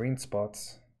with green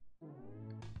spots.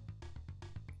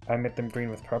 I made them green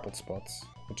with purple spots,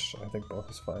 which I think both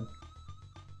is fine.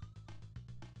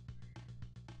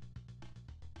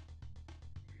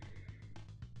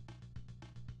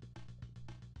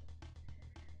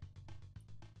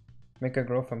 Make her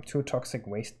grow from 2 toxic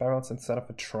waste barrels instead of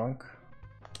a trunk.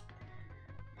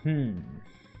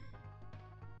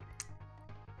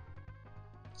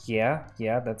 Yeah,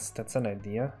 that's an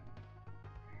idea.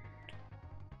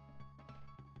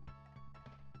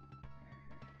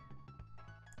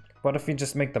 What if we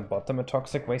just make the bottom a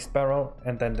toxic waste barrel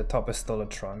and then the top is still a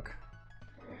trunk?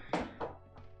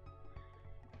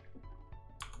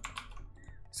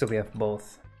 So we have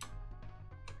both.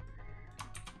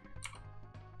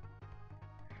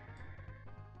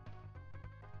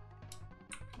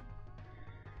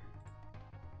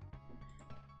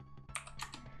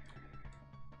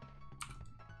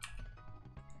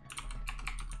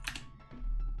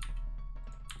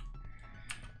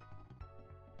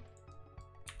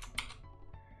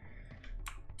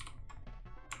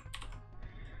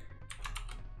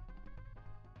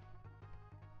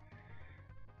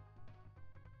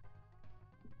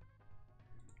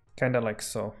 Kinda like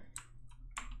so.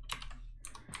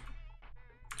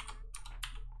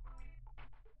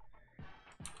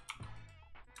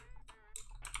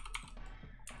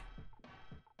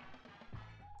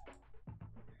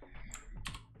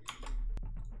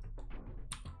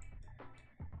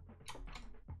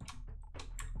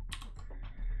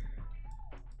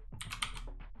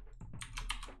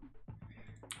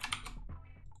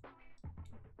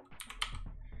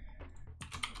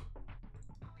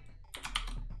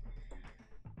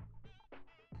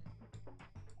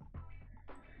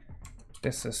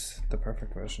 This is the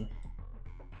perfect version.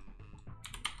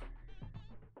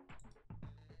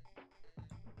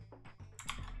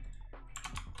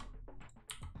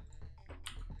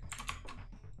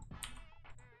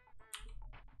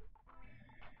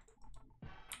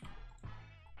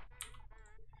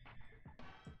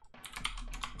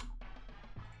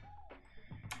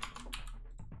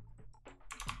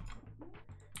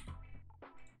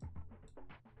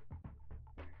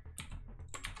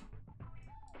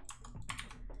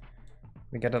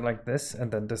 We get it like this, and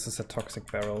then this is a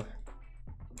toxic barrel.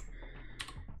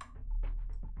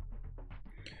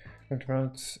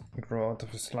 Grow out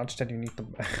of the sludge that you need to...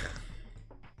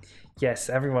 Yes,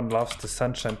 everyone loves the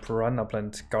Sunshine Piranha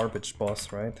Blend garbage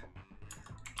boss, right?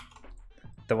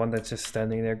 The one that's just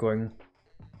standing there going...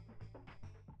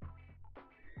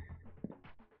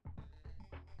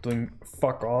 doing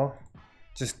fuck all.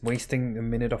 Just wasting a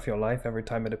minute of your life every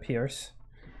time it appears.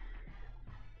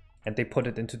 And they put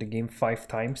it into the game 5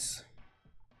 times.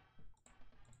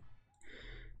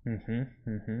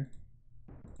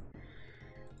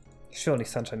 Surely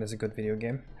Sunshine is a good video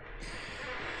game.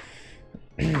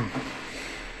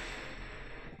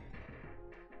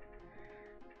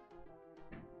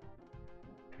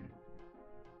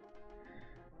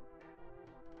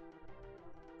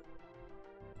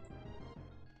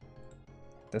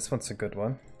 This one's a good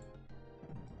one.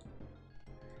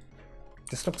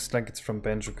 This looks like it's from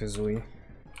Banjo-Kazooie.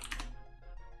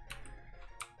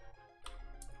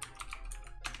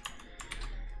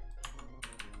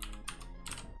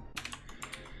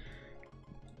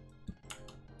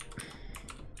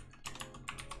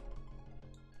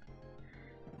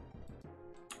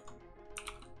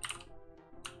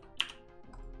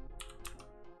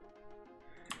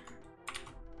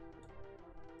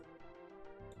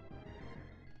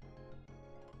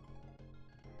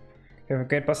 If a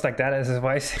great boss like that is his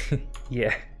voice.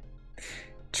 Yeah.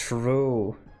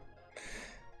 True.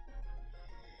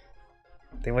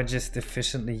 They were just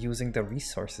efficiently using the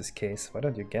resources case. Why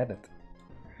don't you get it?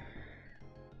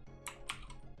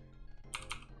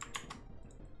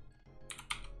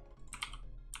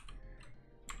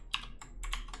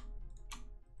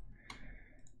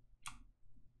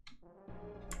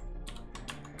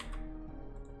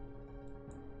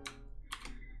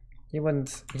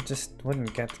 You just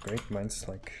wouldn't get great minds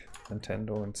like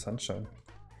Nintendo and Sunshine.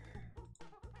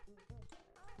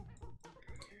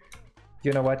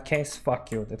 You know what, Case?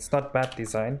 Fuck you. It's not bad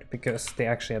design because they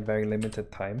actually had very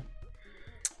limited time.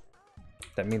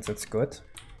 That means it's good.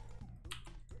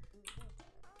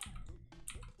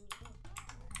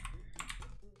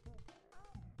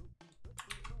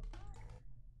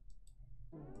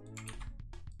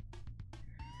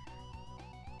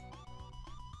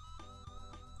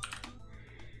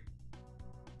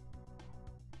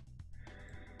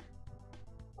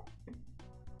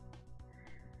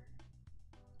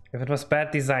 If it was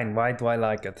bad design, why do I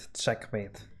like it?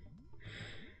 Checkmate.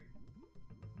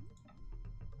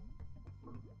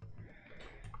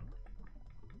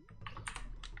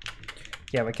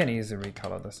 Yeah, we can easily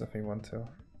recolor this if we want to.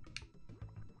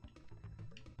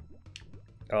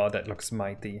 Oh, that looks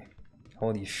mighty.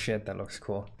 Holy shit, that looks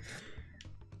cool.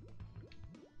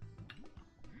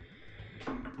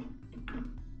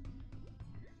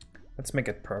 Let's make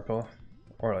it purple,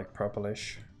 or like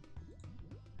purplish.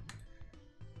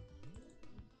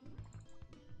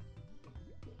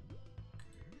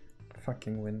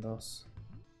 Fucking Windows.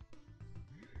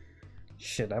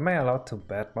 Shit, am I allowed to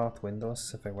badmouth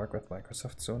Windows if I work with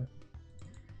Microsoft soon?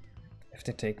 If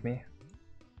they take me?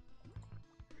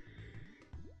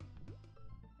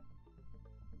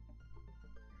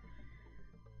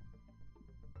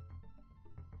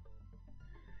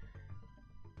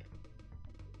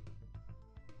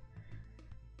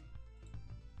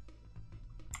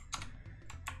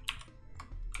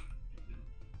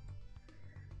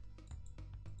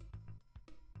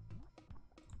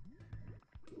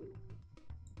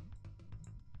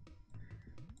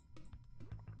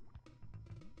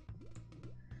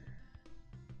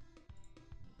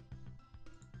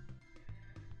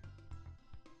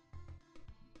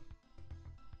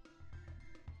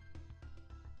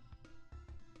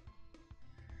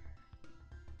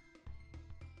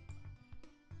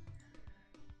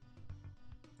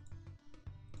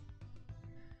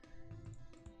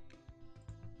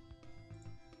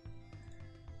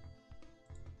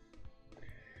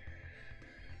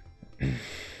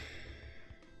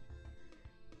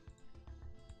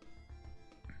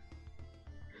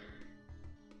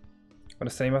 What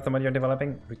is the name of the mod you're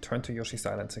developing? Return to Yoshi's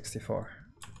Island 64.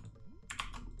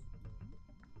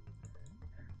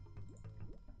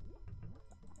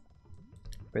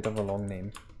 Bit of a long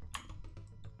name.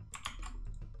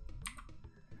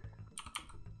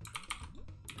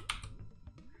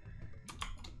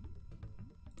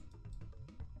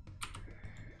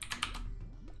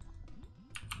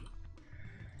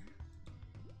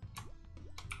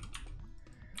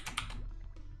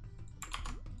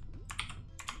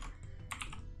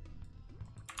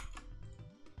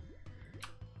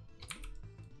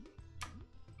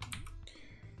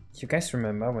 You guys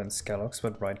remember when Skellox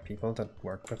would write people that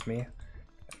work with me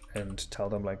and tell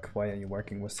them like, why are you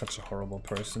working with such a horrible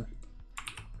person?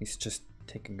 He's just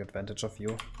taking advantage of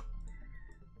you.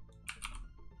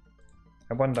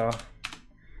 I wonder if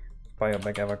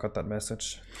Biobag ever got that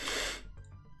message.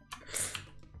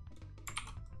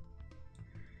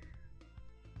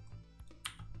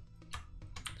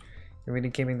 You're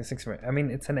really keeping the 64. I mean,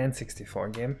 it's an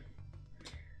N64 game.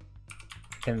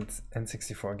 And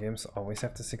N64 games always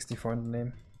have the 64 in the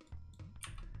name.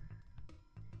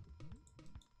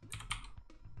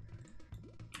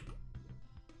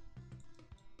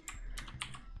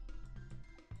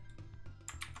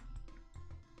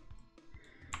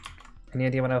 Any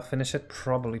idea when I'll finish it?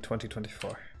 Probably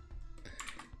 2024.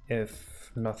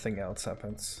 If nothing else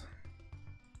happens.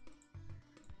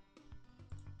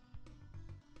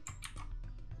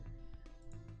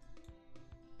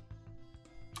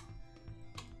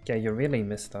 Yeah, you really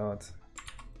missed out.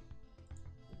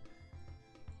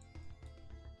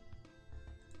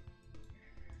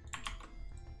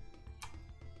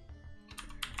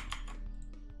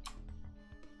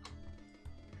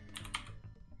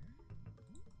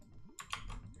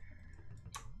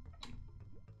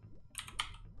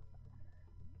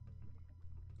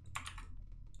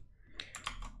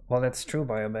 Well, that's true,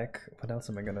 Biomech. What else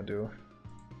am I gonna do?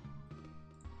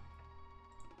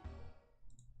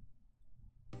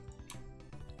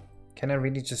 Can I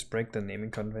really just break the naming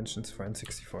conventions for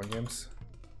N64 games?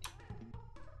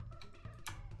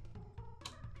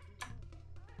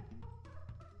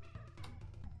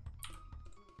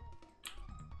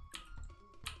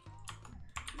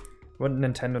 Wouldn't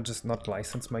Nintendo just not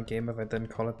license my game if I didn't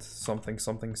call it something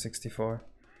something 64?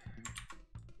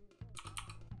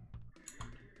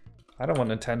 I don't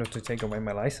want Nintendo to take away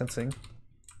my licensing.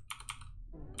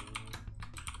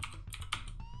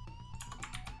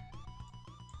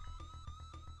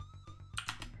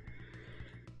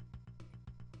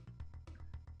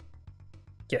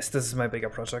 Yes, this is my bigger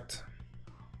project.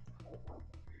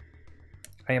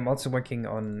 I am also working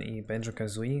on a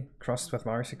Banjo-Kazooie crossed with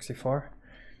Mario 64,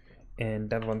 and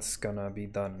that one's gonna be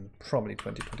done probably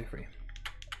 2023.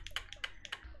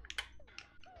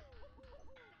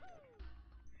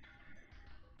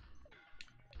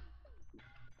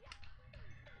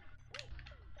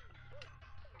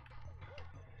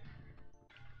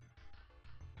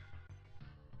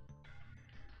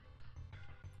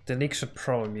 The leak should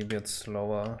probably be a bit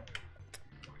slower.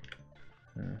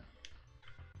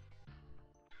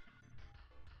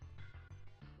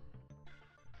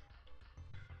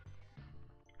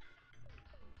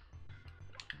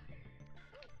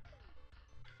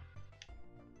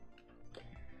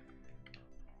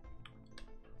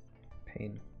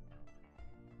 Pain.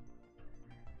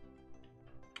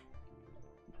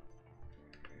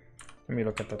 Let me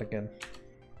look at that again.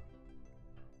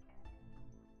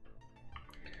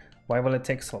 Why will it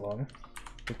take so long?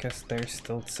 Because there's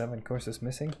still 7 courses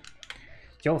missing.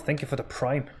 Yo, thank you for the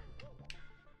Prime.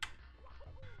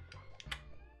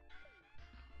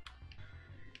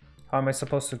 How am I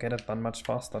supposed to get it done much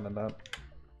faster than that?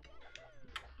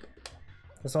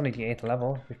 It's only the 8th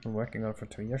level. We've been working on it for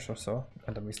 2 years or so,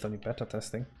 and then we still need beta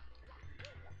testing.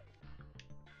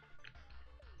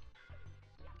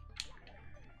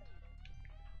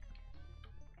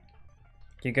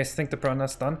 Do you guys think the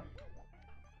Piranha's done?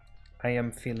 I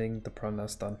am feeling the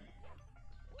Piranha's done.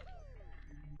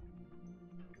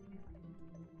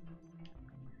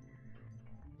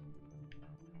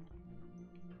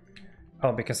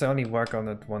 Oh, because I only work on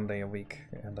it 1 day a week,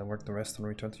 and I work the rest on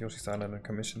Return to Yoshi's Island and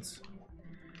commissions.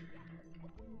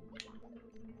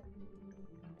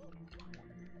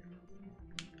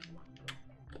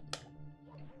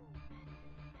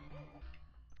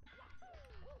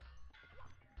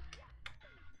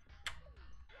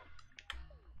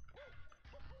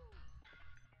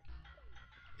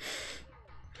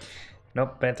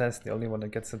 Nope, beta is the only one that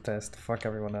gets the test. Fuck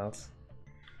everyone else.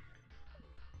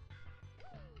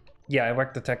 Yeah, I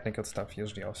work the technical stuff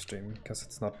usually off stream, because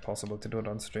it's not possible to do it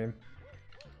on stream.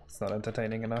 It's not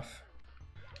entertaining enough.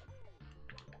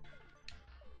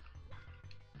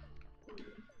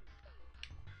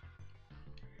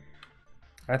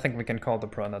 I think we can call the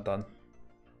Piranha done.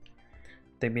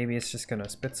 The baby is just gonna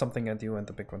spit something at you and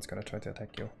the big one's gonna try to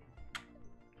attack you.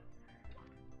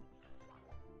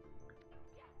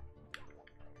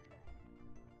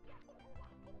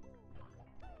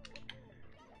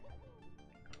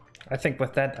 I think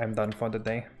with that, I'm done for the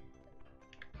day.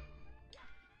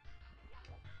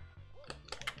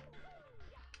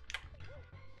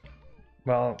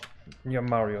 Well, you're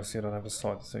Mario, so you don't have a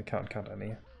sword, so you can't cut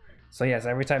any. So yes,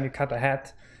 every time you cut a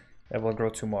head, it will grow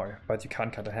 2 more, but you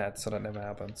can't cut a head, so that never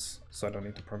happens. So I don't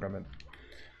need to program it.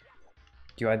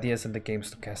 Your idea is in the game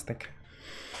stochastic.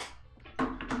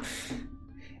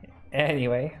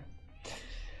 Anyway,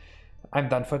 I'm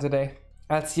done for today.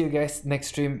 I'll see you guys next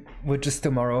stream, which is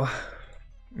tomorrow.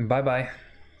 Bye bye.